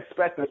can't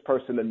expect this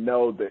person to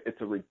know that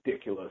it's a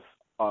ridiculous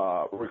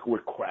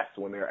request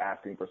when they're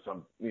asking for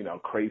some,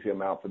 crazy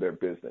amount for their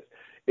business.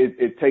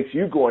 It takes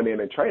you going in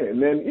and training.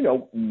 And then,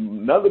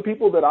 none of the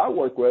people that I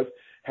work with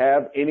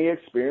have any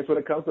experience when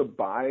it comes to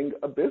buying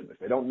a business.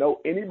 They don't know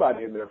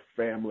anybody in their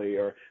family,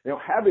 or they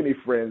don't have any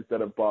friends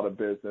that have bought a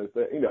business.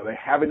 They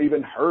haven't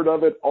even heard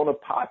of it on a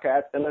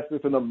podcast, unless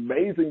it's an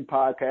amazing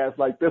podcast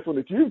like this one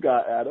that you've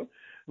got, Adam.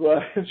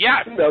 But,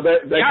 yes.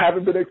 They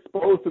haven't been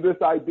exposed to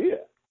this idea.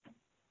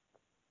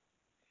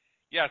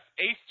 Yes,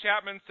 Ace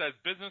Chapman says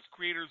Business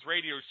Creators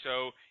Radio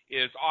Show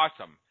is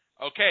awesome.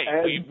 Okay,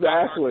 we've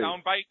got our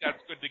soundbite.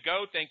 That's good to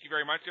go. Thank you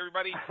very much,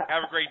 everybody.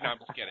 Have a great night. I'm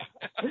just kidding.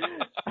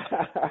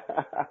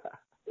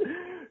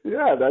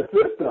 Yeah, that's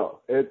it,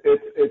 though.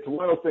 It's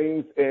one of those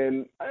things,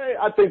 and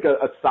I think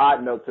a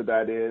side note to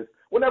that is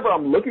whenever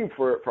I'm looking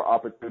for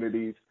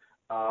opportunities,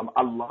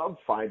 I love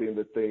finding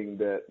the thing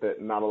that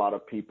not a lot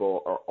of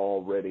people are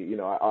already. You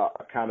know, I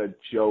kind of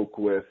joke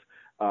with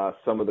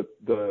some of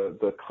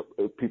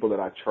the people that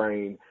I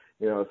train.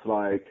 You know, it's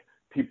like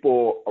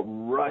people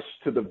rush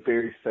to the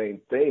very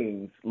same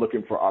things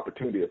looking for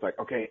opportunity. It's like,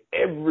 okay,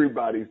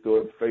 everybody's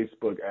doing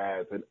Facebook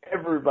ads and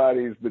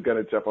everybody's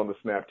going to jump on the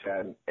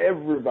Snapchat and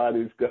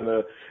everybody's going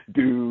to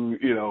do,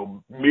 you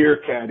know,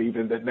 Meerkat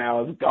even that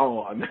now is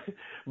gone.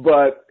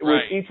 But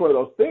with each one of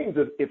those things,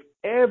 if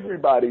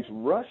everybody's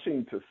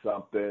rushing to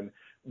something,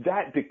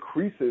 that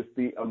decreases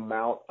the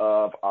amount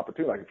of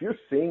opportunity. Like if you're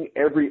seeing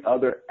every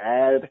other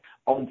ad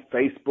on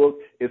Facebook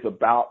is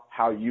about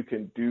how you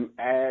can do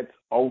ads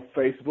on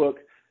Facebook,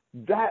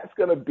 that's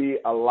going to be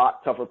a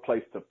lot tougher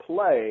place to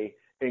play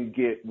and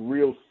get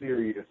real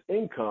serious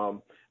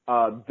income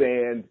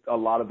than a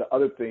lot of the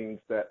other things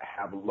that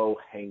have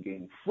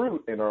low-hanging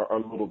fruit and are a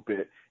little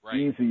bit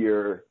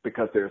easier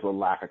because there's a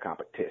lack of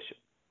competition.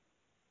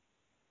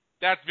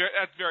 That's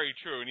very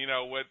true. And, you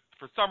know,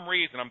 for some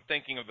reason I'm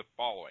thinking of the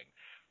following.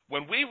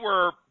 When we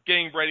were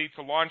getting ready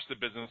to launch the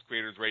Business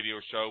Creators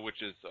Radio Show,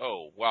 which is,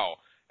 well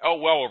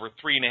over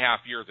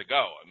 3.5 years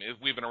ago. I mean,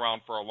 we've been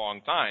around for a long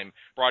time,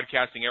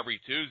 broadcasting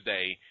every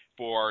Tuesday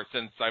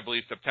since, I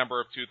believe, September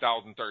of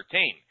 2013.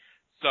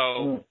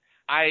 So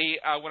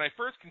when I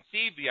first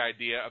conceived the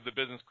idea of the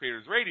Business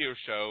Creators Radio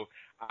Show,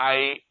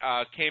 I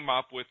came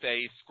up with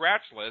a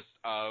scratch list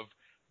of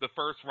the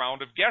first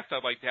round of guests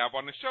I'd like to have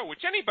on the show,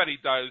 which anybody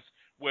does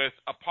with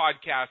a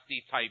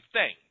podcasty type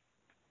thing.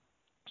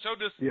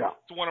 Showed this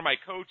to one of my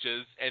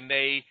coaches, and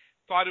they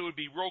thought it would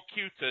be real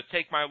cute to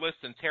take my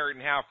list and tear it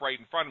in half right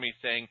in front of me,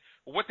 saying,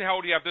 well, what the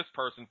hell do you have this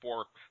person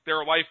for?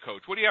 They're a life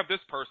coach. What do you have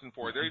this person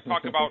for? They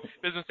talk about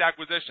business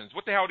acquisitions.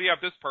 What the hell do you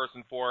have this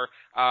person for?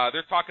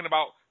 They're talking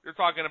about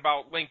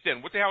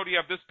LinkedIn. What the hell do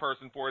you have this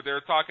person for?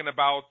 They're talking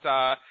about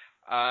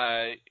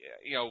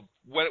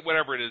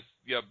whatever it is.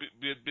 You know,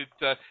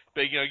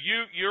 but you know,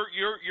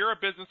 you're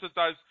a business that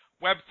does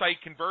website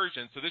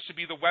conversion, so this should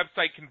be the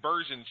website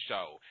conversion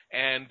show,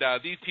 and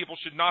these people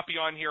should not be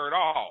on here at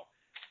all.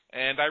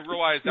 And I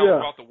realized that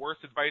was about the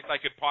worst advice I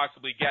could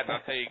possibly get, and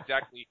I'll tell you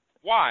exactly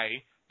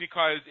why,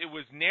 because it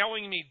was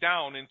nailing me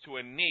down into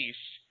a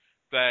niche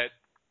that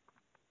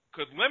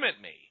could limit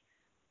me,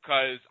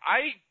 because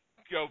I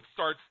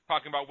started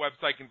talking about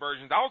website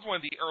conversions. I was one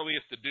of the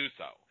earliest to do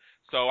so.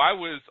 So I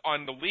was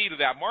on the lead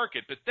of that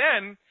market, but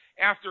then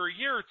after a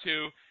year or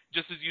two,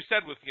 just as you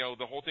said with,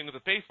 the whole thing with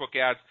the Facebook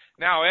ads,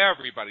 now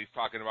everybody's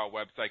talking about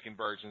website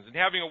conversions. And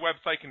having a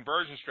website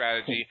conversion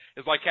strategy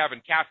is like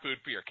having cat food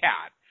for your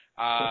cat.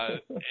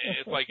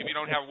 It's like if you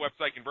don't have a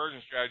website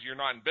conversion strategy, you're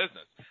not in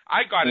business.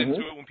 I got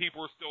into it when people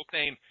were still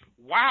saying,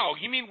 wow,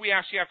 you mean we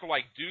actually have to,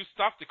 do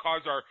stuff to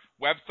cause our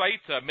website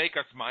to make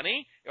us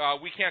money?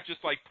 We can't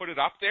just, put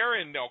it up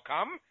there and they'll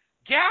come?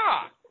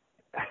 Yeah!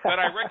 But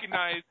I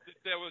recognized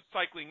that was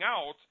cycling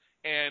out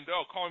and,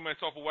 calling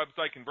myself a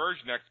website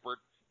conversion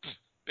expert,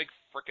 big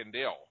freaking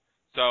deal.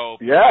 So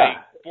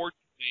I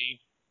fortunately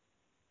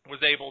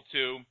was able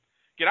to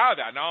get out of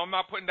that. Now I'm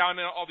not putting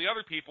down all the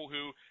other people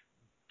who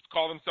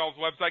call themselves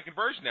website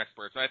conversion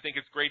experts, and I think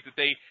it's great that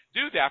they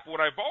do that. But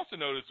what I've also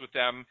noticed with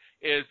them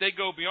is they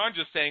go beyond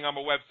just saying I'm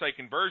a website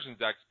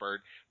conversions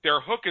expert. Their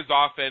hook is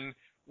often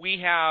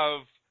we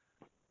have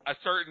a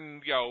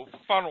certain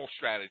funnel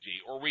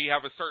strategy, or we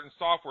have a certain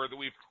software that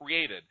we've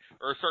created,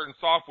 or a certain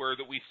software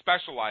that we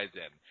specialize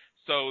in.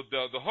 So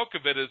the hook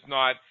of it is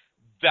not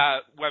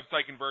the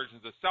website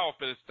conversions itself,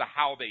 but it's to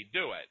how they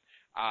do it.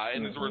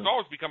 And as a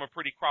result, it's become a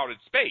pretty crowded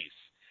space.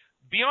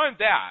 Beyond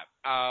that,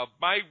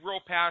 my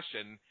real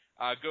passion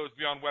goes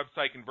beyond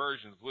website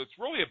conversions. What it's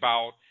really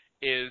about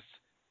is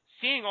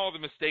seeing all the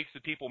mistakes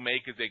that people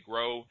make as they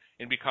grow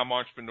and become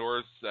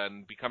entrepreneurs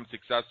and become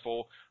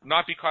successful,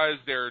 not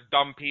because they're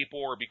dumb people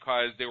or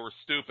because they were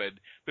stupid,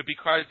 but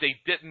because they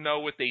didn't know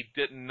what they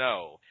didn't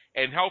know,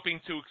 and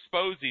helping to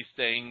expose these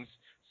things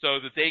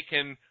so that they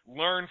can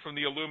learn from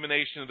the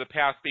illumination of the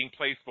past being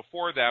placed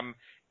before them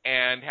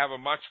and have a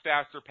much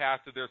faster path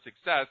to their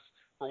success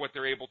for what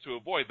they're able to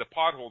avoid. The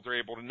potholes they're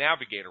able to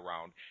navigate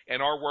around,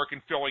 and our work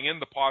in filling in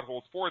the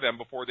potholes for them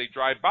before they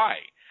drive by.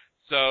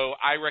 So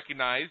I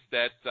recognize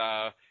that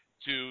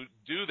to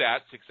do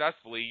that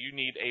successfully, you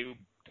need a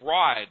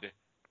broad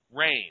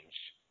range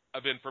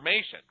of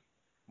information,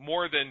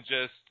 more than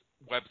just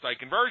website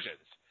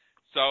conversions.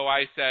 So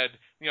I said,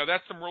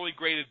 that's some really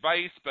great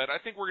advice, but I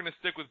think we're going to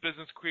stick with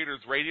Business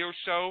Creators Radio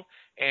Show,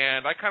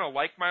 and I kind of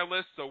like my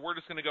list, so we're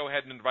just going to go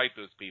ahead and invite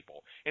those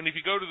people. And if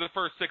you go to the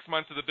first 6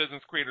 months of the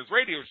Business Creators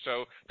Radio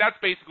Show, that's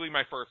basically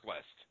my first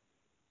list.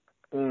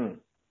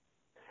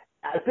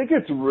 I think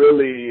it's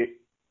really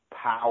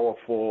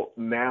powerful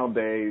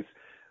nowadays,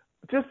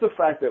 just the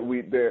fact that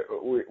we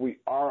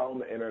are on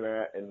the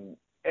internet and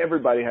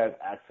everybody has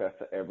access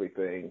to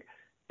everything.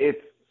 It's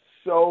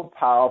so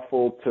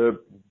powerful to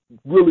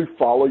really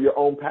follow your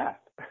own path.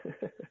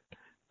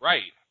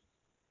 Right.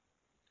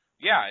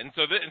 Yeah, and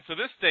so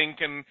this thing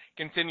can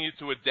continue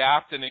to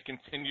adapt and it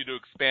continue to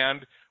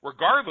expand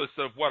regardless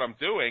of what I'm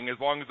doing, as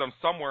long as I'm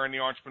somewhere in the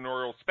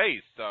entrepreneurial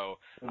space. So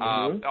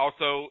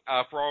also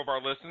for all of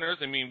our listeners,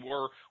 I mean,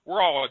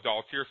 we're all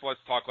adults here, so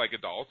let's talk like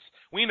adults.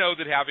 We know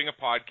that having a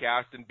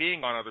podcast and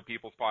being on other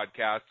people's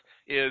podcasts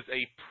is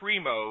a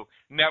primo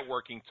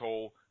networking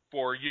tool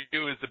for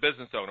you as the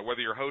business owner, whether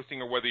you're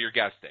hosting or whether you're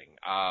guesting.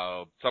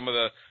 Some of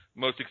the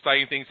most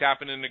exciting things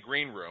happen in the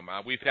green room.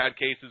 We've had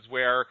cases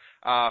where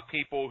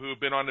people who've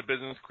been on the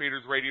Business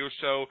Creators Radio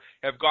Show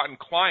have gotten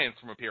clients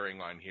from appearing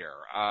on here.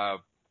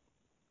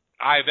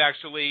 I've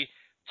actually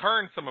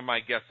turned some of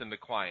my guests into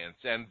clients,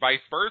 and vice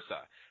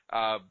versa.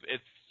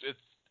 It's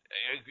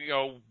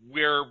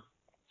we're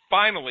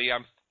finally,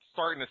 I'm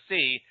starting to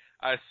see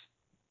us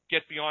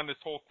get beyond this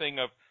whole thing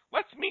of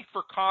let's meet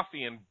for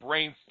coffee and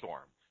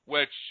brainstorm,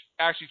 which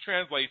actually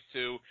translates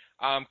to,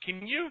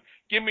 can you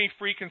give me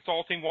free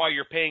consulting while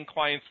you're paying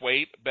clients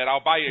wait, but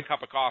I'll buy you a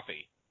cup of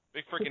coffee.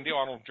 Big freaking deal.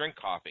 I don't drink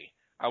coffee.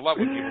 I love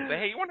when people say,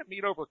 hey, you want to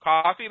meet over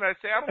coffee? And I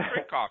say, I don't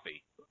drink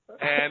coffee.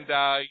 And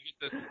you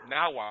get this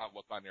now what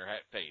look on their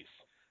face.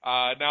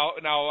 Now,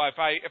 if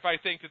I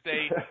think that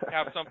they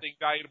have something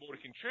valuable to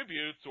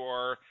contribute,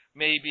 or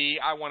maybe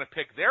I want to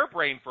pick their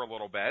brain for a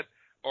little bit,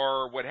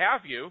 or what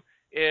have you,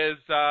 is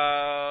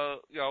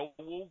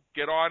we'll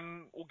get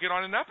on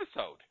an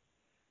episode,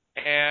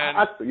 and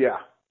I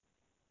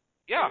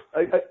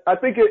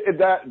think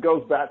that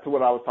goes back to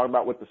what I was talking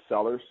about with the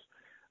sellers.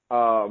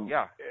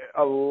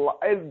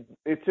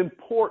 It's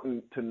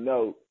important to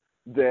note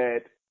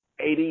that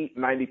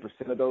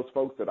 80-90% of those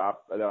folks that I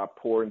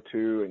pour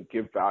into and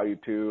give value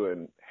to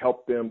and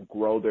help them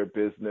grow their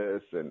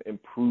business and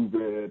improve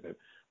it and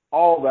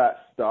all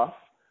that stuff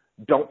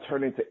don't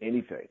turn into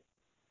anything.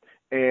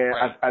 And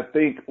right. I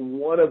think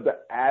one of the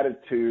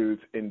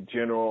attitudes in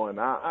general, and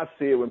I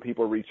see it when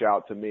people reach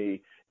out to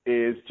me,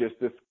 is just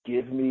this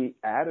give me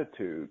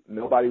attitude.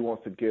 Nobody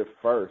wants to give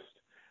first.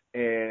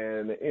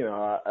 And,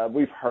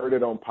 we've heard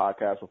it on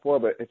podcasts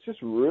before, but it's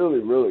just really,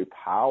 really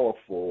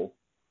powerful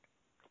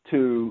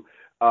to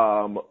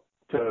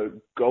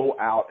go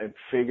out and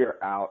figure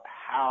out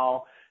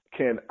how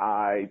can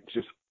I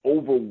just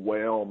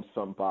overwhelm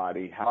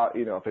somebody, how,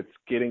 if it's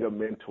getting a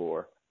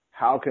mentor,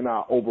 how can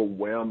I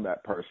overwhelm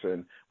that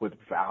person with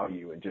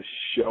value and just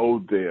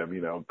show them,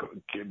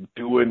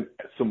 doing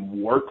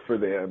some work for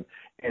them,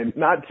 and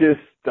not just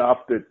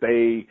stuff that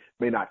they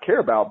may not care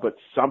about, but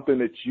something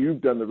that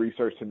you've done the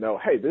research to know,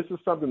 hey, this is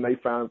something they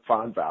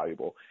find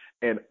valuable,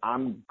 and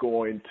I'm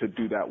going to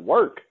do that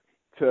work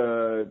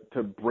to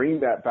bring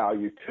that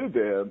value to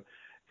them.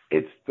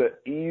 It's the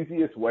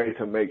easiest way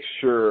to make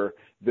sure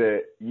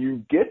that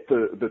you get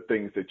the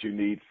things that you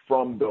need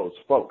from those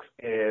folks.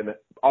 And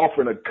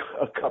offering a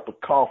cup of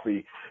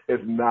coffee is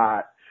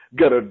not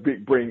going to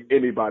bring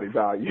anybody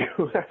value.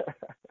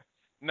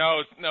 No,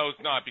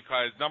 it's not,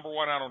 because number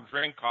one, I don't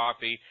drink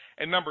coffee,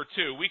 and number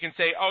two, we can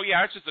say, oh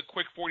yeah, it's just a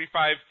quick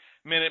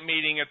 45-minute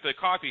meeting at the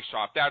coffee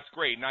shop. That's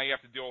great. Now you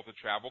have to deal with the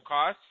travel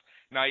costs.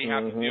 Now you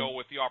have to deal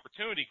with the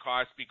opportunity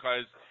costs,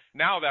 because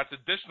now that's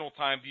additional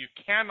time that you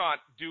cannot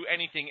do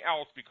anything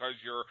else because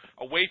you're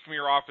away from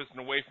your office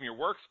and away from your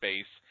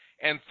workspace.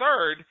 And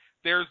third,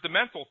 there's the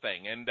mental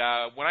thing. And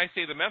when I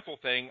say the mental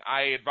thing,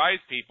 I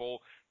advise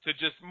people to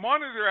just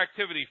monitor their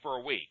activity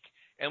for a week.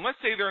 And let's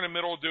say they're in the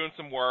middle of doing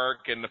some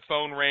work and the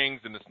phone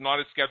rings and it's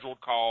not a scheduled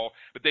call,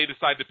 but they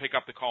decide to pick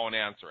up the call and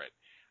answer it.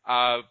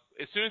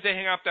 As soon as they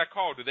hang up that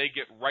call, do they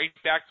get right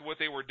back to what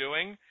they were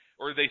doing?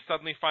 Or do they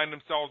suddenly find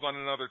themselves on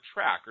another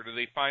track? Or do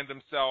they find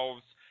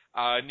themselves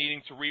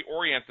needing to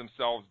reorient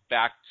themselves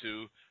back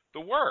to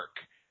the work?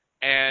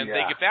 And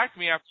they get back to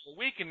me after a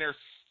week, and they're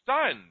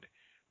stunned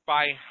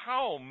by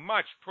how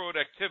much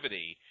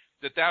productivity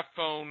that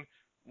phone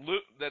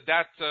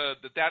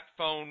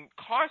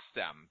costs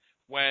them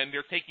when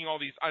they're taking all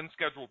these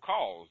unscheduled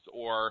calls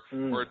or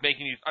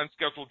making these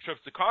unscheduled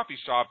trips to coffee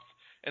shops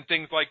and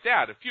things like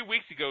that. A few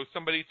weeks ago,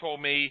 somebody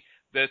told me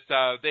that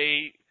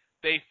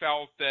they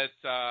felt that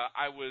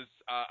I was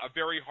a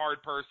very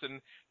hard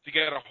person to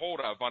get a hold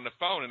of on the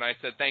phone, and I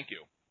said thank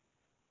you,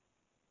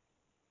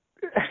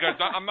 because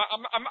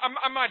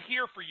I'm not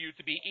here for you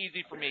to be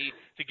easy for me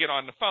to get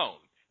on the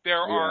phone. There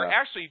are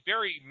actually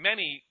very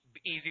many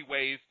easy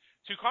ways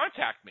to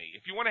contact me.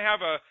 If you want to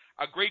have a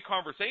great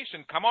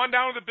conversation, come on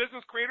down to the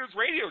Business Creators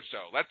Radio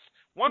Show. That's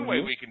one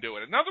way we can do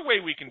it. Another way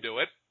we can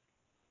do it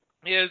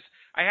is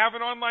I have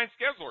an online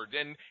scheduler,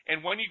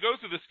 and when you go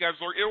through the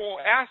scheduler, it will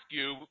ask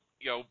you,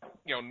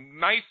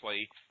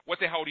 nicely, what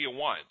the hell do you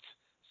want?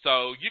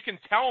 So you can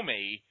tell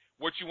me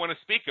what you want to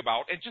speak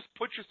about and just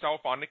put yourself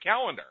on the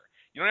calendar.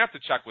 You don't have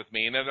to check with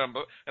me, and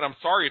I'm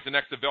sorry if the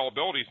next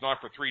availability is not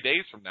for 3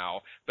 days from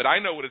now, but I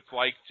know what it's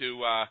like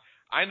to,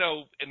 I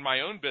know in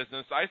my own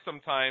business, I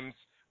sometimes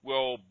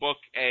will book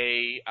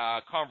a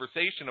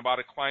conversation about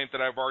a client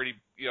that I've already,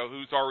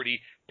 who's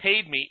already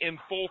paid me in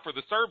full for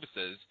the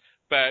services,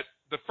 but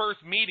the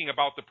first meeting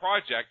about the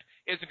project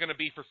isn't going to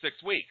be for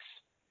 6 weeks.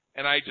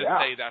 And I just Yeah.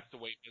 say that's the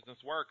way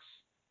business works.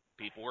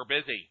 People are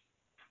busy.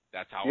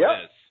 That's how Yep.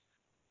 it is.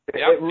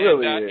 It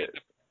really is.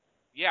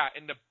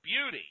 And the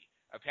beauty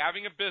of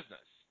having a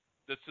business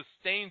that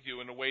sustains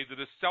you in a way that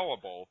is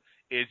sellable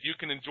is you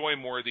can enjoy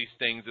more of these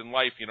things in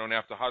life. You don't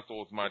have to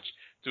hustle as much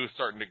to a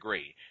certain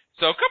degree.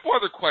 So a couple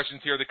other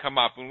questions here that come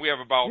up, and we have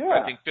about,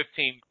 I think,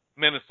 15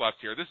 minutes left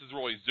here. This is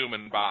really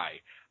zooming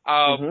by.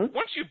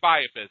 Once you buy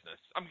a business,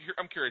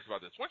 I'm curious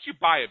about this. Once you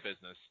buy a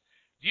business,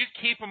 do you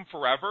keep them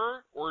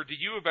forever, or do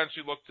you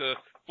eventually look to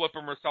flip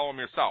them or sell them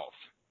yourself?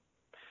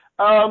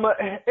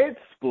 It's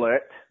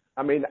split.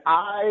 I mean,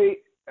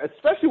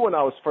 especially when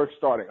I was first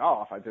starting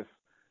off, I just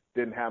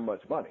didn't have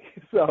much money.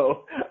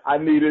 So I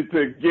needed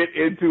to get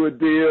into a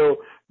deal,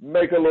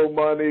 make a little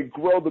money,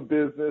 grow the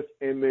business,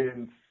 and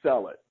then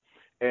sell it.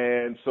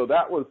 And so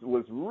that was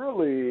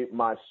really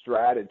my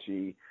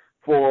strategy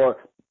for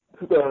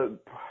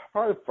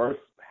probably the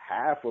first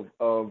half of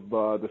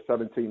the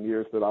 17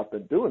 years that I've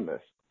been doing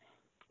this.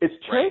 It's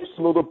changed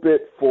a little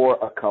bit for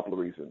a couple of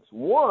reasons.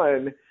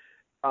 One,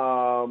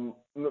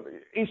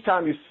 each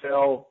time you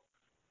sell,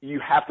 you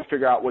have to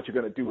figure out what you're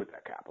going to do with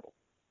that capital.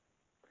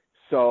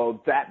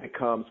 So that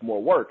becomes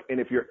more work. And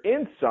if you're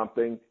in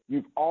something,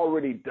 you've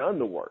already done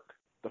the work.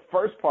 The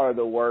first part of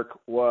the work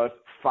was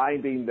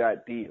finding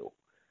that deal.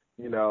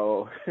 You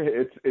know,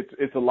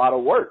 it's a lot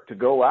of work to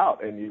go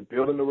out and you're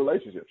building the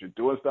relationships. You're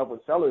doing stuff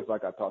with sellers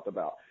like I talked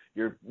about.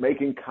 You're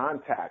making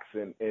contacts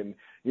and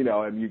you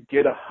know, and you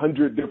get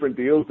 100 different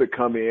deals that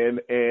come in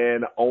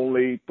and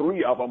only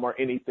 3 of them are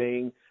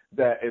anything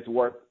that is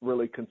worth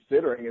really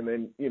considering. And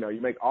then, you know,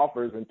 you make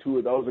offers and 2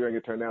 of those are going to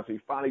get turned down. So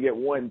you finally get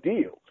one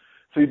deal.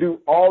 So you do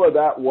all of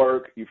that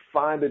work, you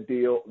find a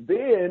deal,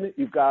 then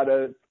you've got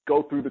to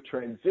go through the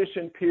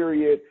transition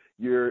period.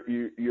 You're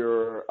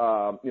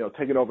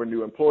taking over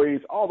new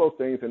employees, all those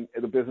things, and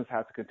the business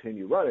has to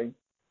continue running.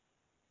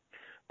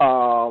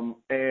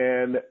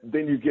 And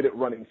then you get it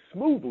running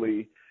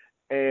smoothly.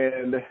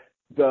 And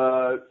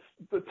the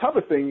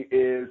toughest thing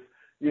is,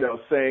 you know,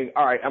 saying,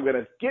 all right, I'm going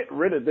to get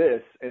rid of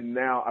this, and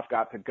now I've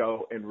got to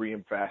go and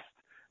reinvest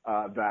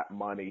that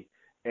money.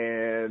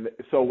 And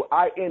so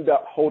I end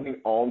up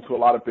holding on to a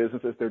lot of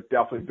businesses. There have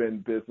definitely been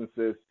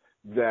businesses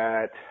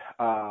that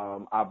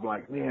I'm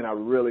like, man, I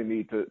really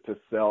need to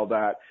sell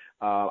that.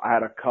 I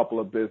had a couple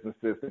of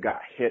businesses that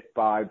got hit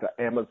by the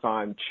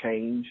Amazon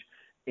change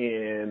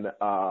in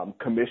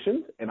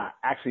commissions, and I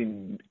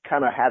actually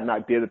kind of had an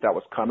idea that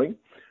was coming,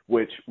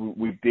 which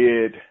we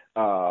did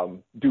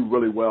do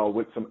really well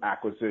with some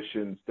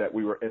acquisitions that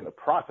we were in the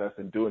process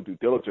and doing due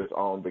diligence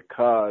on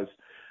because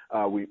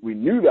we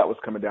knew that was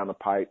coming down the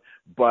pipe,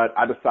 but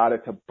I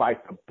decided to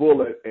bite the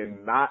bullet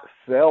and not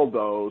sell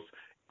those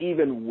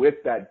even with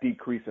that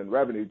decrease in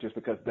revenue just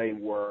because they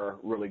were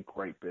really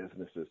great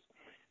businesses.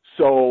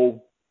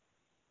 So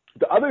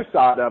the other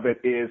side of it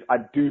is I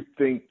do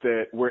think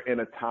that we're in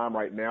a time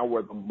right now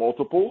where the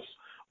multiples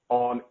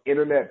on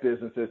internet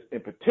businesses in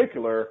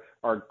particular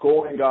are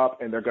going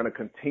up and they're going to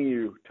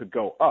continue to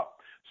go up.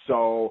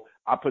 So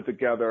I put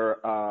together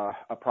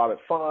a private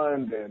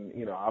fund and,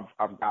 you know,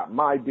 I've got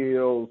my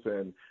deals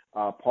and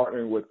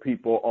partnering with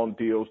people on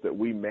deals that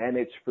we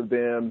manage for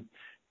them.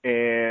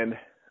 And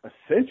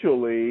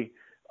essentially,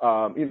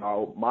 you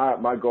know,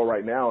 my goal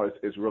right now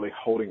is really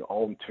holding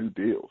on to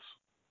deals.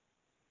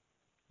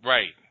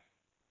 Right.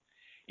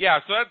 Yeah,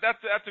 so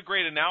that's a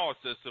great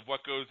analysis of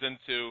what goes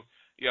into,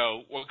 you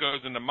know, what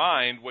goes into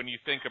mind when you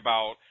think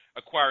about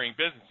acquiring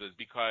businesses,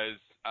 because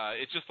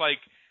it's just like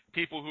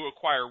people who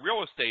acquire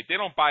real estate, they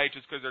don't buy it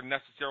just because they're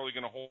necessarily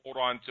going to hold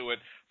on to it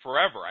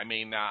forever. I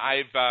mean,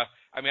 I've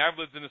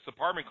lived in this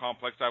apartment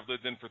complex I've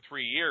lived in for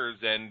 3 years,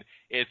 and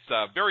it's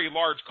a very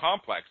large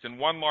complex. And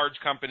one large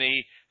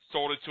company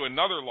sold it to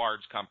another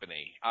large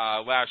company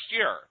last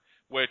year,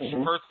 which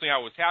personally I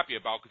was happy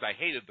about because I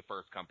hated the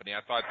first company.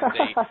 I thought that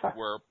they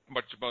were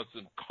much the most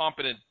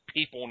incompetent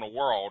people in the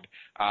world.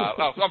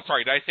 I'm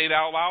sorry, did I say that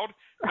out loud?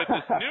 But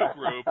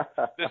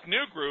this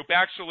new group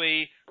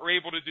actually are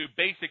able to do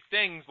basic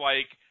things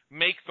like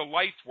make the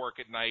lights work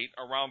at night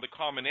around the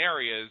common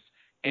areas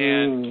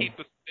and keep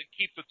the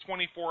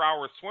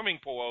 24-hour swimming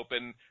pool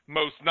open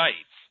most nights.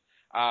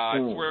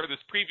 It's where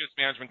this previous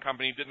management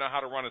company didn't know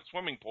how to run a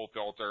swimming pool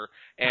filter,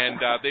 and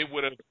they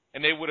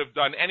would have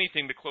done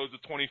anything to close the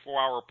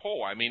 24-hour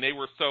pool. I mean, they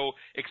were so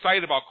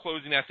excited about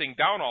closing that thing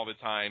down all the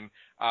time.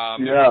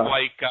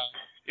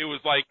 It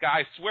was like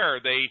I swear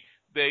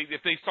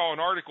if they saw an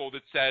article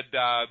that said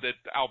that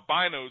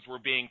albinos were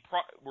being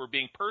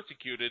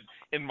persecuted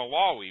in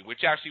Malawi,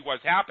 which actually was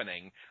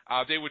happening,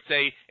 they would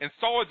say, in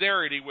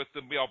solidarity with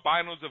the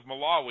albinos of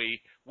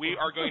Malawi, we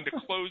are going to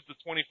close the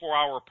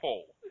 24-hour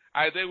poll.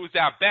 It was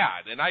that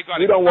bad, and I got.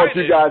 We don't want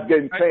you guys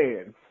getting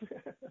tanned.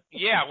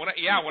 When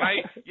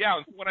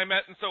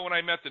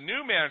I met the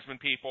new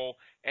management people,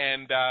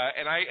 and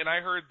I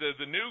heard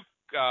the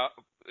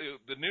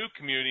new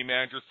community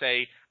manager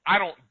say, I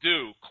don't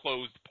do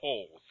closed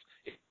polls.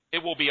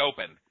 It will be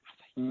open.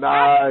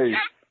 Nice.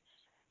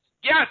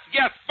 Yes,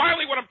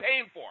 finally what I'm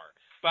paying for.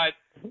 But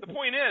the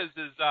point is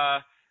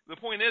the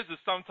point is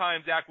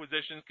sometimes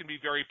acquisitions can be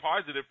very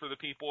positive for the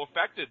people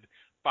affected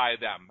by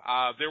them.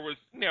 There was,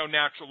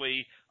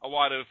 naturally a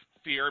lot of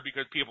fear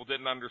because people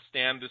didn't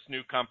understand this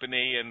new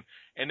company,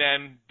 and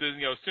then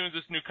as soon as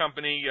this new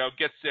company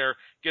gets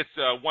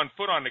one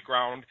foot on the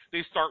ground,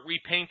 they start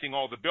repainting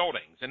all the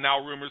buildings, and now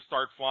rumors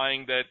start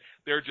flying that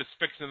they're just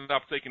fixing it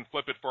up so they can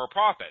flip it for a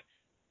profit.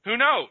 Who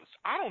knows?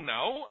 I don't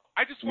know.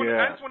 I just want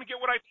to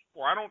get what I pay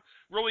for. I don't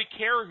really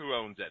care who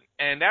owns it,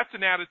 and that's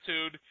an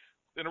attitude.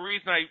 And the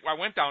reason I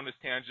went down this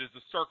tangent is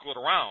to circle it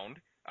around.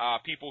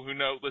 People who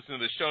listen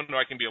to the show know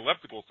I can be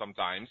elliptical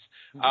sometimes.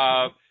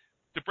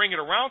 To bring it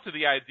around to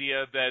the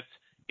idea that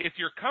if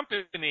your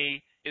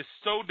company is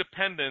so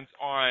dependent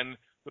on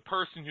the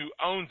person who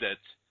owns it,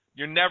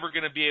 you're never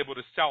going to be able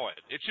to sell it.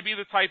 It should be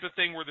the type of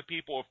thing where the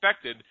people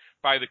affected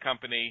by the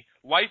company,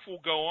 life will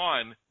go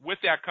on with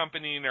that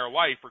company in their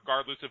life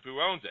regardless of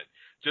who owns it.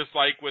 Just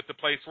like with the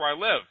place where I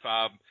live.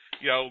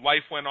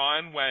 Life went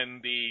on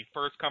when the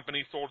first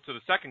company sold to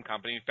the second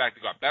company. In fact,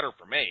 it got better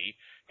for me.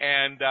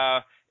 And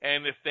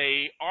if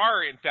they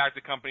are, in fact,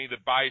 a company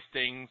that buys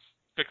things,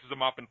 fixes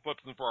them up, and flips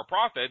them for a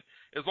profit,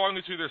 as long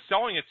as who they're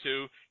selling it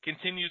to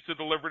continues to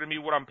deliver to me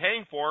what I'm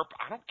paying for,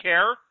 I don't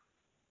care.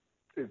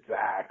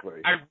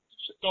 Exactly. I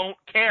don't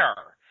care.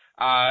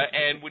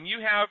 And when you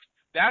have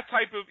that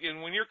type of,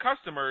 and when your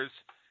customers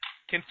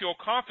can feel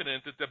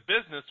confident that the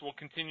business will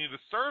continue to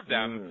serve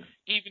them,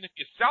 even if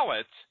you sell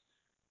it,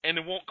 and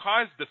it won't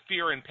cause the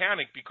fear and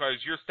panic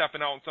because you're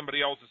stepping out and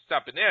somebody else is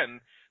stepping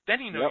in,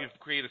 then you've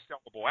created a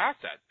sellable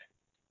asset.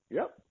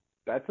 Yep.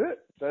 That's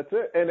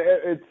it. And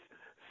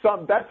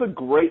that's a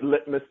great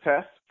litmus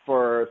test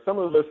for some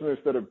of the listeners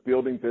that are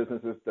building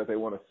businesses that they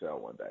want to sell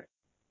one day.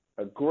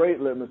 A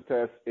great litmus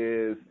test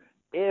is,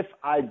 if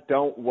I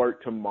don't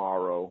work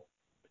tomorrow,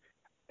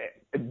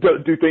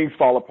 do things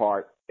fall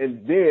apart?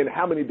 And then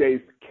how many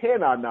days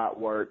can I not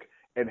work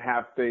and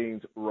have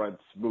things run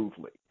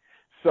smoothly?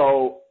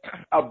 So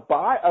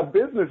a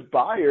business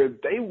buyer,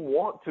 they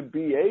want to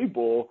be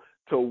able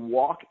to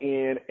walk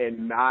in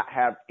and not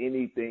have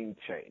anything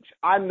change.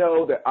 I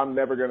know that I'm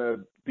never going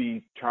to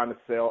be trying to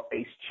sell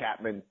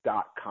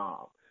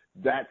acechapman.com.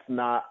 That's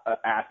not an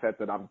asset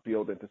that I'm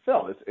building to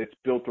sell. It's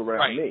built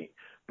around me.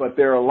 But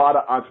there are a lot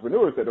of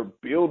entrepreneurs that are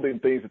building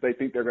things that they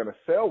think they're going to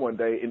sell one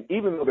day, and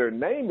even though their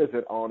name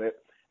isn't on it,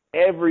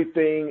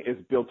 everything is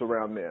built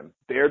around them.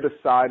 They're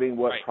deciding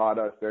what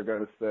products they're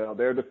going to sell.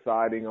 They're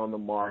deciding on the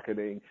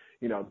marketing.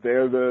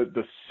 They're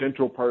the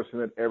central person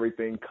that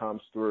everything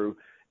comes through.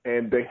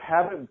 And they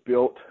haven't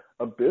built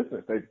a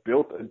business. They've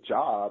built a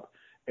job,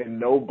 and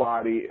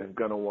nobody is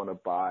going to want to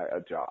buy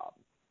a job.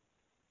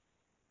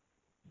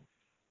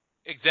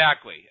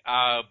 Exactly.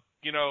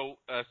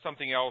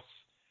 Something else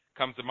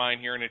comes to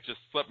mind here, and it just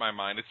slipped my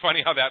mind. It's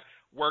funny how that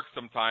works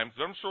sometimes,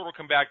 but I'm sure it'll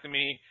come back to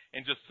me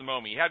in just a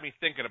moment. You had me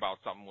thinking about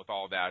something with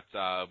all that.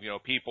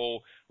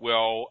 People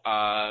will,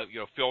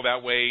 feel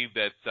that way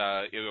that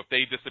if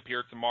they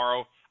disappear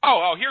tomorrow.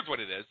 Oh, here's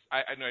what it is.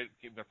 I know I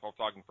keep myself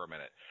talking for a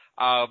minute.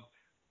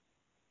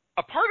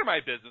 A part of my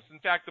business, in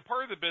fact, the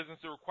part of the business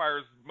that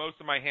requires most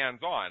of my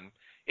hands-on,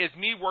 is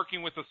me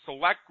working with a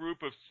select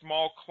group of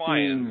small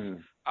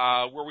clients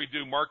where we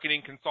do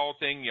marketing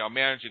consulting,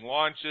 managing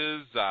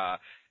launches.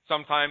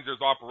 Sometimes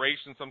there's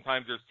operations,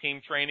 sometimes there's team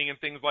training and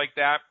things like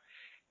that.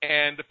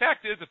 And the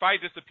fact is, if I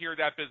disappear,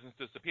 that business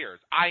disappears.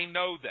 I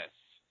know this.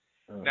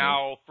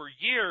 Now, for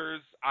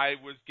years, I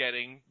was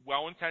getting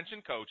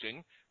well-intentioned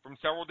coaching from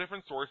several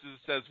different sources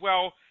that says,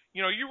 well,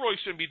 you really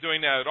shouldn't be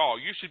doing that at all.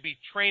 You should be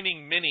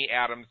training mini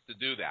Adams to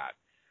do that.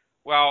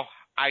 Well,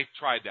 I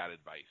tried that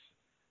advice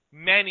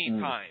many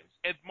times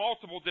at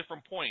multiple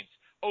different points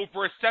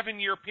over a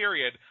 7-year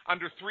period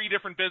under 3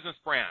 different business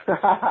brands.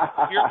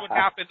 Here's what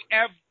happened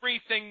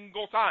every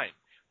single time.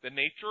 The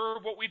nature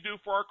of what we do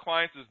for our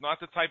clients is not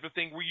the type of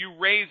thing where you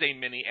raise a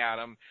mini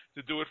Adam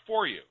to do it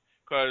for you.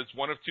 Because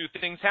one of 2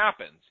 things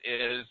happens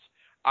is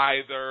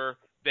either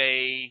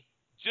they,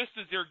 just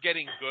as they're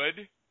getting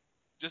good,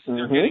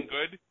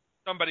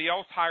 somebody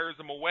else hires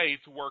them away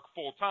to work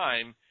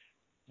full-time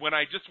when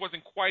I just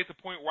wasn't quite at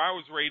the point where I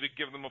was ready to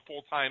give them a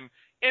full-time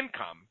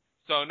income.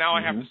 So now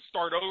I have to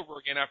start over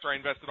again after I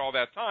invested all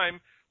that time.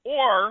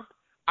 Or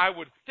I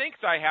would think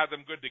that I had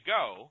them good to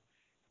go,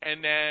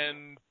 and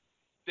then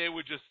they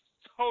would just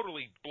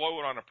totally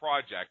blow it on a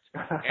project,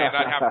 and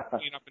I'd have to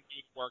clean up and do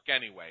the work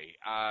anyway.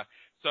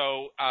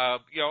 So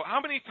how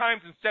many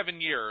times in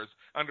 7 years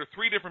under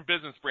 3 different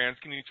business brands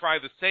can you try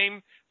the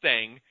same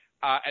thing,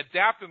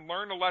 adapt and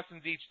learn the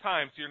lessons each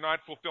time so you're not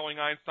fulfilling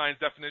Einstein's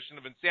definition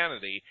of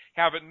insanity,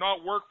 have it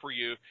not work for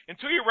you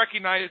until you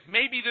recognize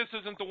maybe this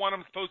isn't the one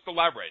I'm supposed to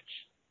leverage.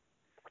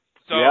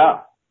 So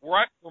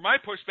where my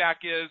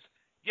pushback is,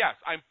 yes,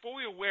 I'm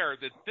fully aware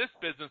that this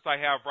business I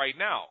have right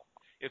now,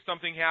 if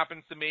something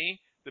happens to me,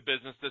 the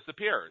business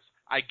disappears.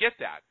 I get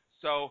that.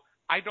 So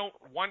I don't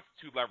want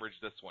to leverage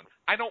this one.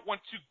 I don't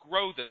want to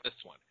grow this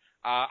one.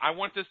 I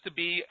want this to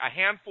be a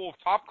handful of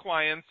top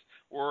clients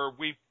where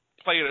we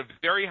play at a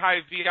very high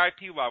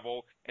VIP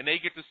level, and they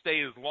get to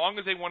stay as long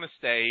as they want to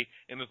stay,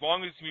 and as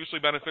long as it's mutually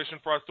beneficial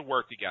for us to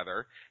work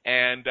together,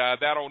 and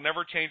that'll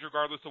never change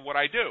regardless of what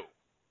I do.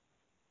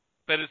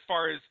 But as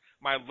far as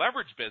my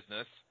leverage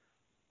business,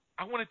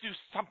 I want to do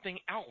something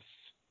else.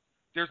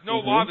 There's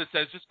no law that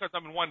says just because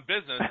I'm in one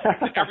business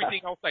that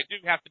everything else I do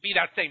has to be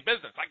that same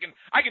business.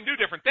 I can do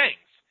different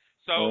things.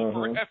 So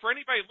for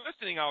anybody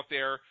listening out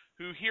there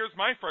who hears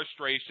my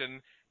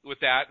frustration with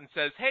that and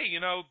says, hey,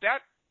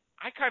 that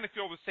I kind of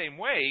feel the same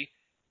way,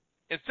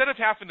 instead of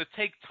having to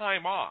take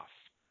time off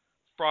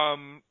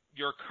from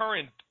your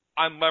current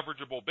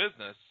unleverageable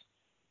business,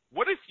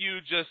 what if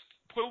you just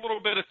put a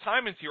little bit of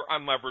time into your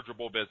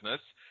unleverageable business,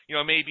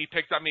 maybe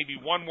picked up maybe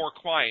one more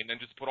client and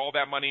just put all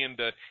that money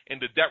into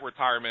debt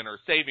retirement or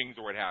savings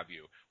or what have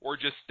you, or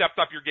just stepped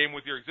up your game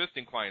with your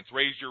existing clients,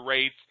 raise your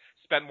rates,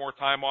 spend more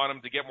time on them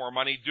to get more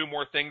money, do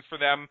more things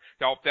for them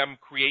to help them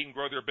create and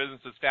grow their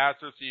businesses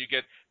faster so you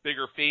get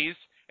bigger fees,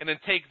 and then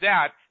take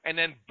that and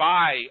then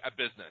buy a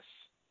business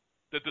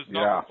that does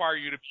not require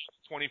you to be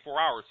 24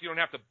 hours. You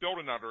don't have to build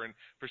another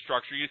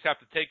infrastructure. You just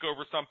have to take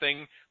over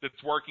something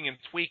that's working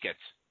and tweak it.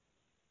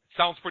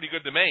 Sounds pretty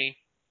good to me.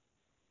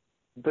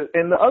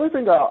 And the other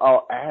thing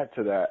I'll add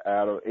to that,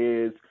 Adam,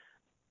 is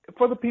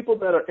for the people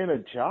that are in a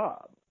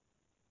job.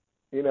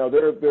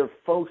 There are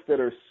folks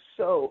that are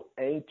so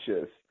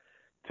anxious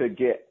to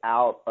get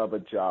out of a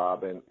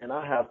job, and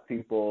I have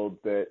people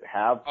that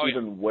have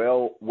even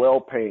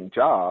well-paying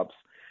jobs,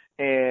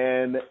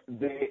 and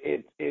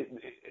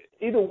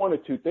either one or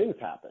two things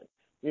happen.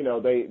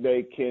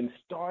 They can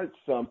start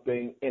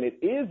something, and it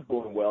is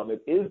going well, and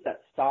it is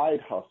that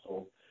side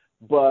hustle,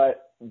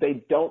 but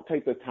they don't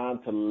take the time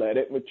to let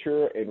it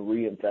mature and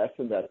reinvest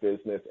in that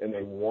business, and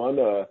they want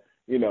to,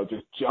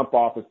 just jump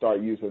off and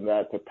start using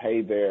that to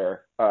pay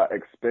their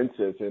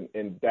expenses,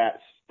 and that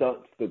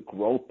stunts the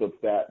growth of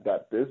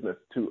that business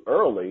too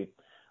early,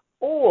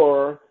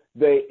 or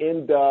they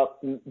end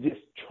up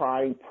just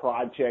trying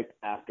project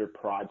after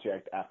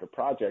project after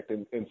project.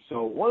 And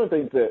so one of the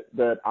things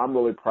that I'm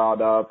really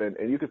proud of, and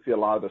you can see a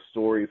lot of the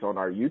stories on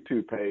our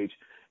YouTube page,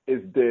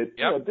 is that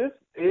this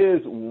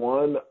is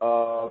one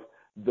of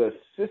the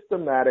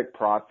systematic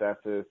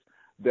processes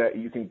that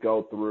you can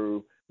go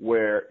through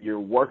where you're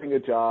working a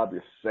job,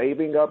 you're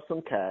saving up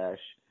some cash,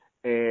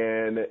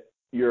 and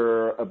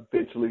you're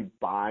eventually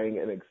buying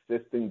an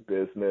existing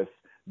business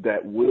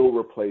that will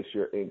replace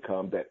your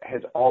income, that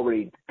has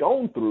already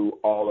gone through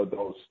all of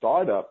those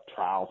startup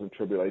trials and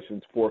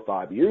tribulations 4 or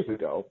 5 years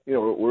ago.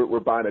 We're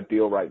buying a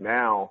deal right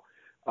now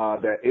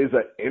that is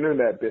an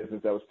internet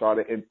business that was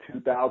started in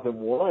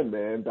 2001,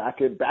 man,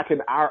 back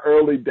in our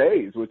early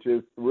days, which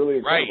is really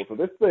incredible. Right. So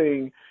this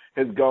thing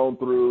has gone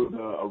through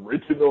the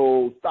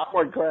original stock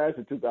market crash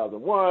in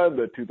 2001,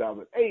 the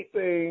 2008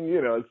 thing,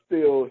 it's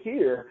still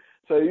here.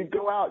 So you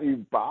go out,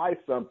 you buy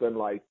something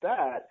like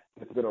that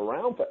that's been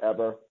around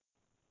forever,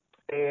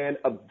 and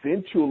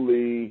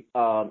eventually,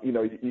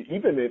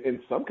 even in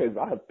some cases,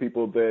 I have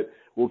people that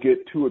will get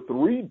 2 or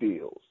 3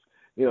 deals.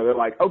 They're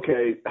like,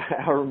 okay,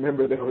 I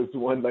remember there was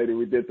one lady,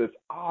 we did this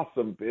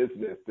awesome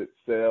business that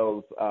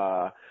sells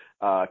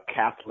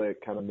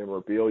Catholic kind of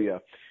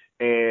memorabilia.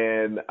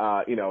 And,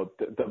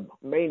 the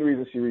main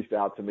reason she reached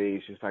out to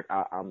me, she's like,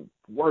 I'm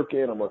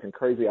working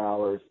crazy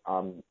hours.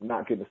 I'm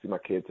not getting to see my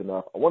kids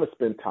enough. I want to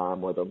spend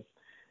time with them.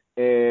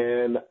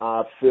 And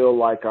I feel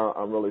like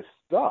I'm really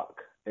stuck.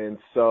 And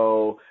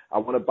so I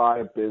want to buy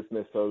a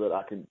business so that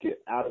I can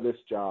get out of this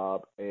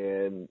job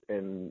and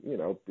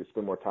just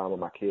spend more time with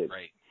my kids.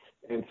 Right.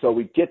 And so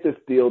we get this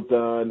deal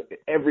done.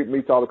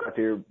 Meets all the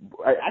criteria.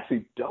 I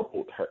actually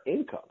doubled her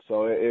income.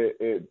 So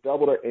it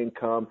doubled her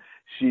income.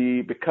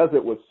 Because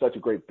it was such a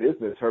great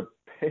business,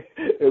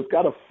 it was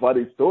kind of a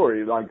funny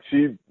story. Like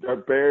her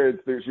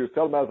parents, she was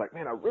telling me, I was like,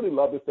 man, I really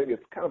love this thing.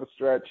 It's kind of a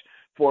stretch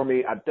for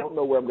me. I don't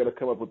know where I'm going to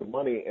come up with the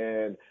money.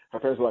 And her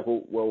parents were like,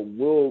 well,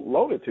 we'll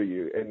loan it to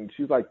you. And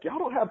she's like, y'all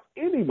don't have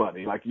any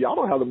money. Like, y'all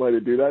don't have the money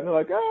to do that. And they're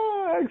like,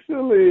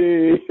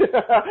 actually.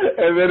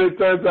 And then it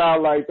turns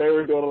out like they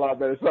were doing a lot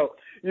better. So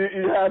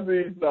you have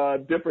these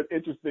different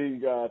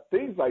interesting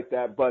things like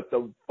that. But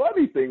the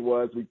funny thing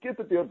was we get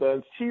the deal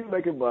done. She's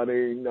making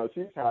money.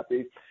 She's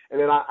happy. And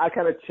then I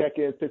kind of check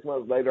in 6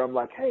 months later. I'm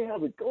like, hey,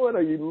 how's it going?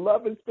 Are you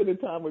loving spending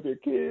time with your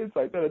kids?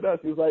 Like, da-da-da.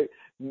 She was like,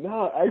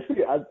 no,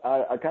 actually,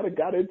 I kind of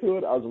got into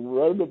it. I was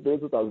running the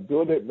business. I was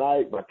doing it at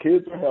night. My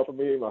kids are helping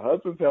me. My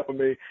husband's helping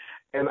me.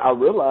 And I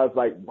realized,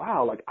 like,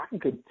 wow, like I can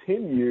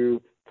continue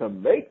to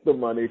make the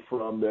money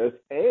from this.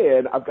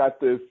 And I've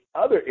got this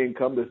other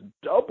income that's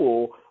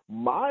double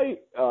my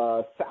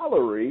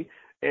salary.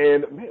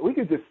 And man, we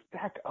could just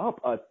stack up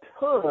a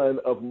ton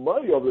of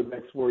money over the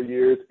next 4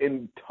 years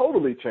and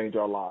totally change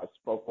our lives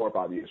 4 or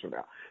 5 years from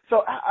now.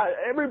 So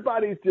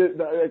everybody's just,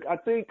 I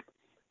think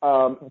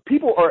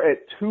people are at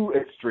 2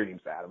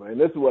 extremes, Adam, and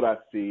this is what I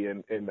see,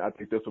 and I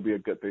think this will be a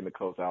good thing to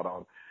close out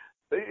on.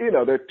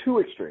 There are 2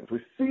 extremes. We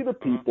see the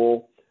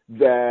people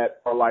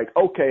that are like,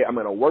 okay, I'm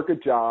going to work a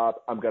job.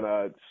 I'm going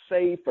to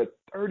save for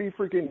 30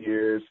 freaking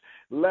years.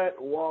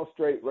 let Wall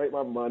Street rate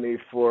my money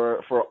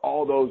for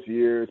all those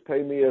years,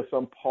 pay me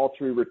some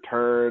paltry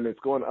return. It's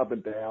going up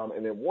and down.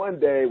 And then one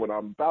day when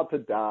I'm about to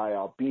die,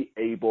 I'll be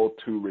able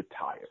to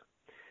retire.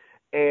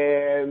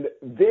 And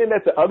then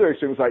at the other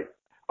extreme, it's like,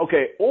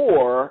 okay,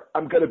 or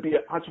I'm going to be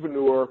an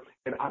entrepreneur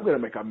and I'm going to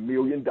make $1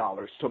 million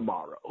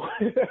tomorrow.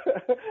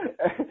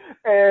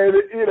 And,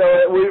 you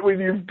know, when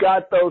you've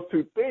got those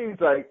two things,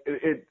 like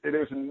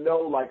there's no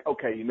like,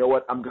 okay, you know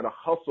what? I'm going to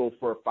hustle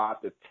for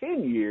 5 to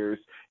 10 years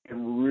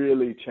and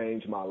really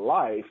change my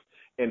life.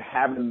 And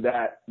having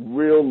that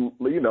real,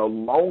 you know,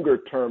 longer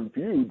term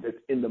view that's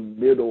in the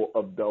middle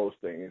of those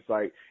things.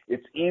 Like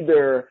it's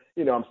either,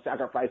 you know, I'm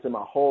sacrificing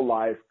my whole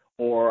life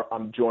or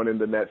I'm joining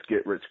the next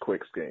get rich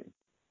quick scheme.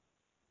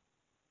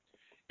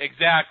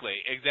 Exactly.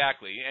 And,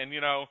 you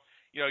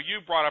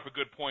brought up a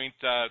good point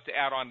to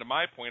add on to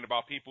my point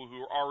about people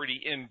who are already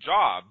in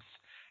jobs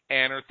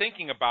and are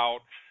thinking about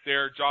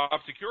their job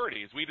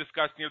security. As we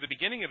discussed near the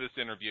beginning of this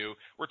interview,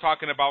 we're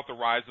talking about the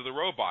rise of the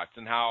robots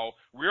and how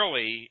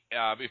really,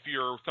 if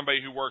you're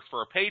somebody who works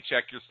for a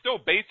paycheck, you're still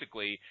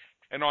basically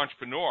an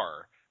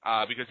entrepreneur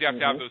because you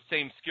have to have those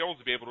same skills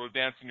to be able to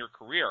advance in your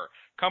career.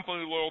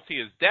 Company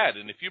loyalty is dead,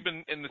 and if you've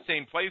been in the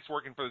same place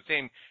working for the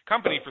same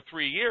company for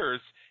 3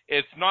 years,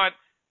 it's not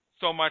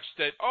so much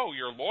that, oh,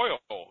 you're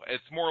loyal.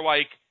 It's more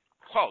like,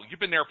 oh,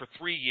 you've been there for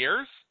 3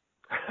 years?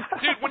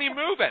 Dude, when are you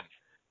moving?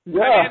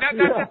 Yeah, I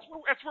mean,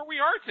 that's where we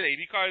are today,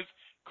 because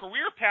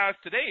career paths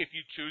today, if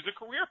you choose a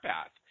career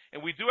path, and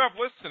we do have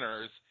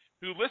listeners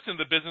who listen to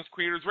the Business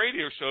Creators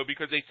Radio Show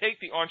because they take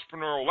the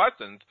entrepreneurial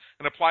lessons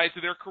and apply it to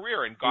their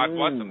career, and God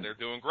bless them, they're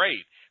doing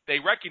great. They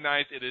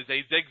recognize it is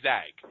a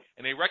zigzag,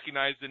 and they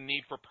recognize the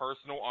need for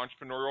personal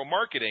entrepreneurial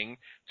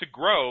marketing to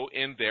grow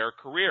in their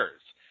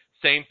careers.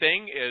 Same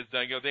thing is,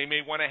 they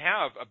may want to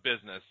have a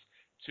business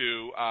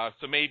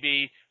so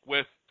maybe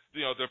with,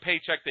 their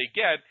paycheck they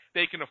get,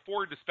 they can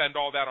afford to spend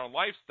all that on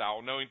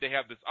lifestyle, knowing they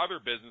have this other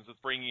business that's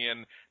bringing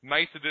in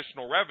nice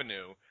additional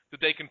revenue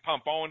that they can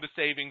pump all into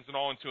savings and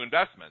all into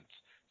investments,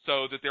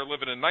 so that they're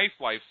living a nice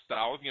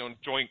lifestyle,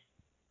 enjoying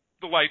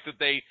the life that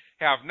they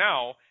have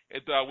now,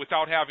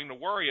 without having to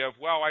worry of,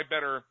 well, I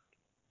better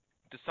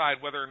decide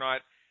whether or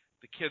not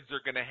the kids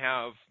are going to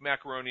have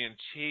macaroni and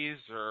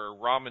cheese or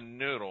ramen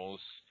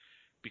noodles,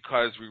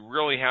 because we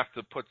really have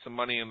to put some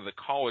money into the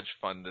college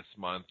fund this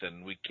month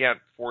and we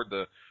can't afford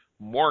the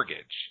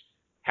mortgage.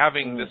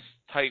 Having this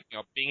type,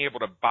 being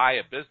able to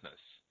buy a business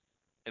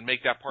and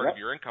make that part of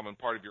your income and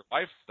part of your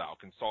lifestyle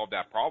can solve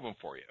that problem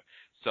for you.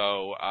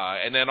 So,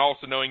 and then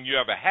also knowing you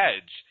have a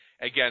hedge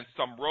against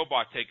some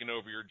robot taking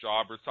over your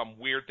job or some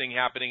weird thing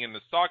happening in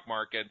the stock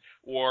market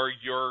or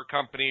your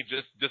company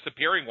just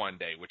disappearing one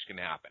day, which can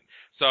happen.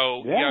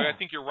 So, I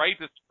think you're right.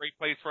 This is a great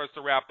place for us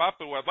to wrap up.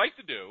 But what I'd like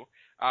to do,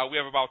 we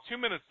have about 2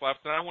 minutes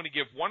left, and I want to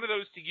give one of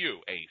those to you,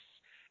 Ace.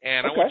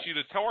 And I want you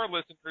to tell our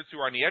listeners who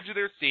are on the edge of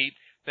their seat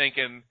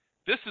thinking,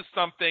 this is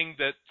something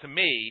that, to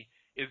me,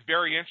 is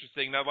very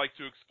interesting and I'd like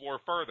to explore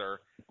further.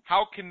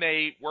 How can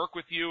they work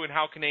with you and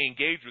how can they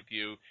engage with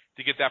you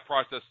to get that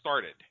process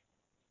started?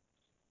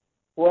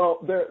 Well,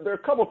 there are a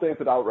couple things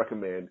that I would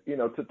recommend.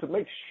 To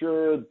make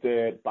sure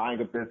that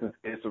buying a business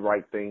is the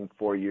right thing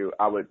for you,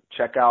 I would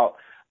check out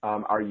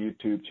our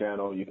YouTube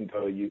channel. You can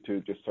go to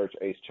YouTube, just search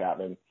Ace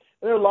Chapman.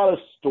 There are a lot of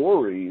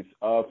stories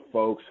of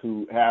folks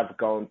who have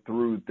gone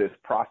through this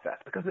process,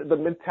 because the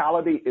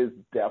mentality is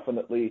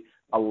definitely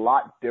a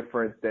lot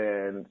different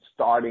than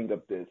starting a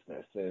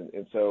business.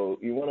 And so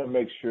you want to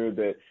make sure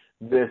that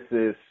this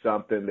is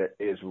something that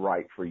is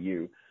right for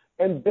you.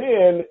 And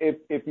then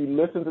if you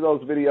listen to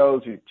those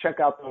videos, you check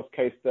out those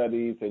case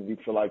studies, and you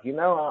feel like,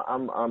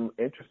 I'm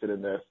interested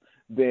in this,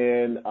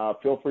 then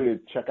feel free to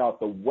check out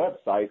the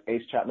website,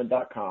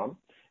 acechapman.com.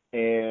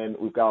 And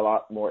we've got a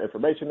lot more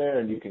information there,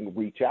 and you can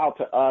reach out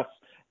to us.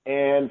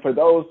 And for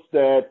those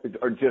that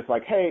are just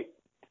like, hey,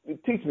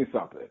 teach me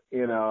something,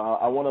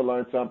 I want to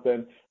learn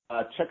something,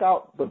 check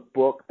out the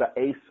book, The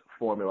Ace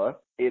Formula.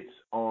 It's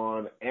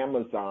on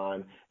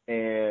Amazon.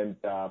 And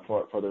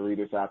for the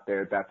readers out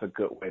there, that's a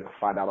good way to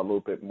find out a little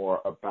bit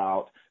more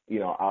about,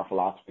 our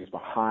philosophies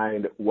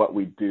behind what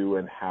we do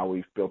and how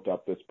we've built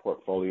up this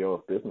portfolio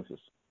of businesses.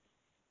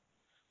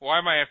 Well,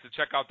 I might have to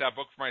check out that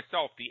book for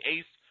myself, The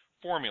Ace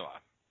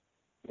Formula.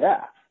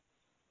 Yeah.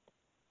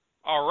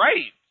 All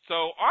right.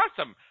 So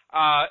awesome.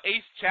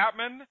 Ace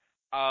Chapman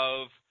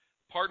of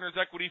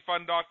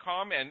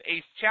PartnersEquityFund.com and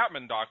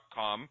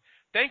AceChapman.com.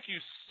 Thank you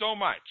so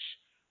much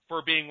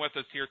for being with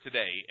us here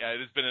today. It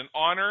has been an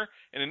honor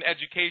and an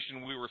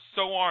education. We were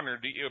so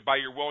honored by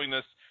your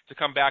willingness to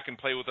come back and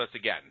play with us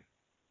again.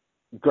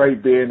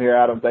 Great being here,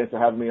 Adam. Thanks for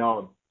having me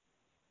on.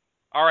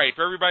 All right.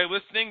 For everybody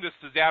listening, this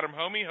is Adam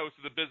Homey, host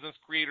of the Business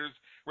Creators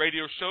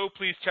Radio Show.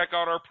 Please check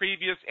out our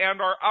previous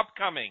and our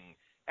upcoming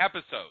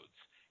episodes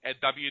at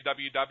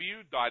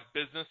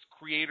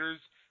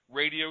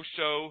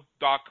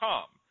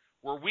www.businesscreatorsradioshow.com,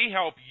 where we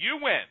help you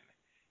win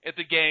at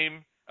the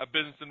game of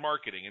business and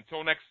marketing.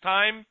 Until next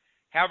time,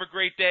 have a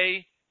great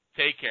day.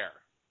 Take care.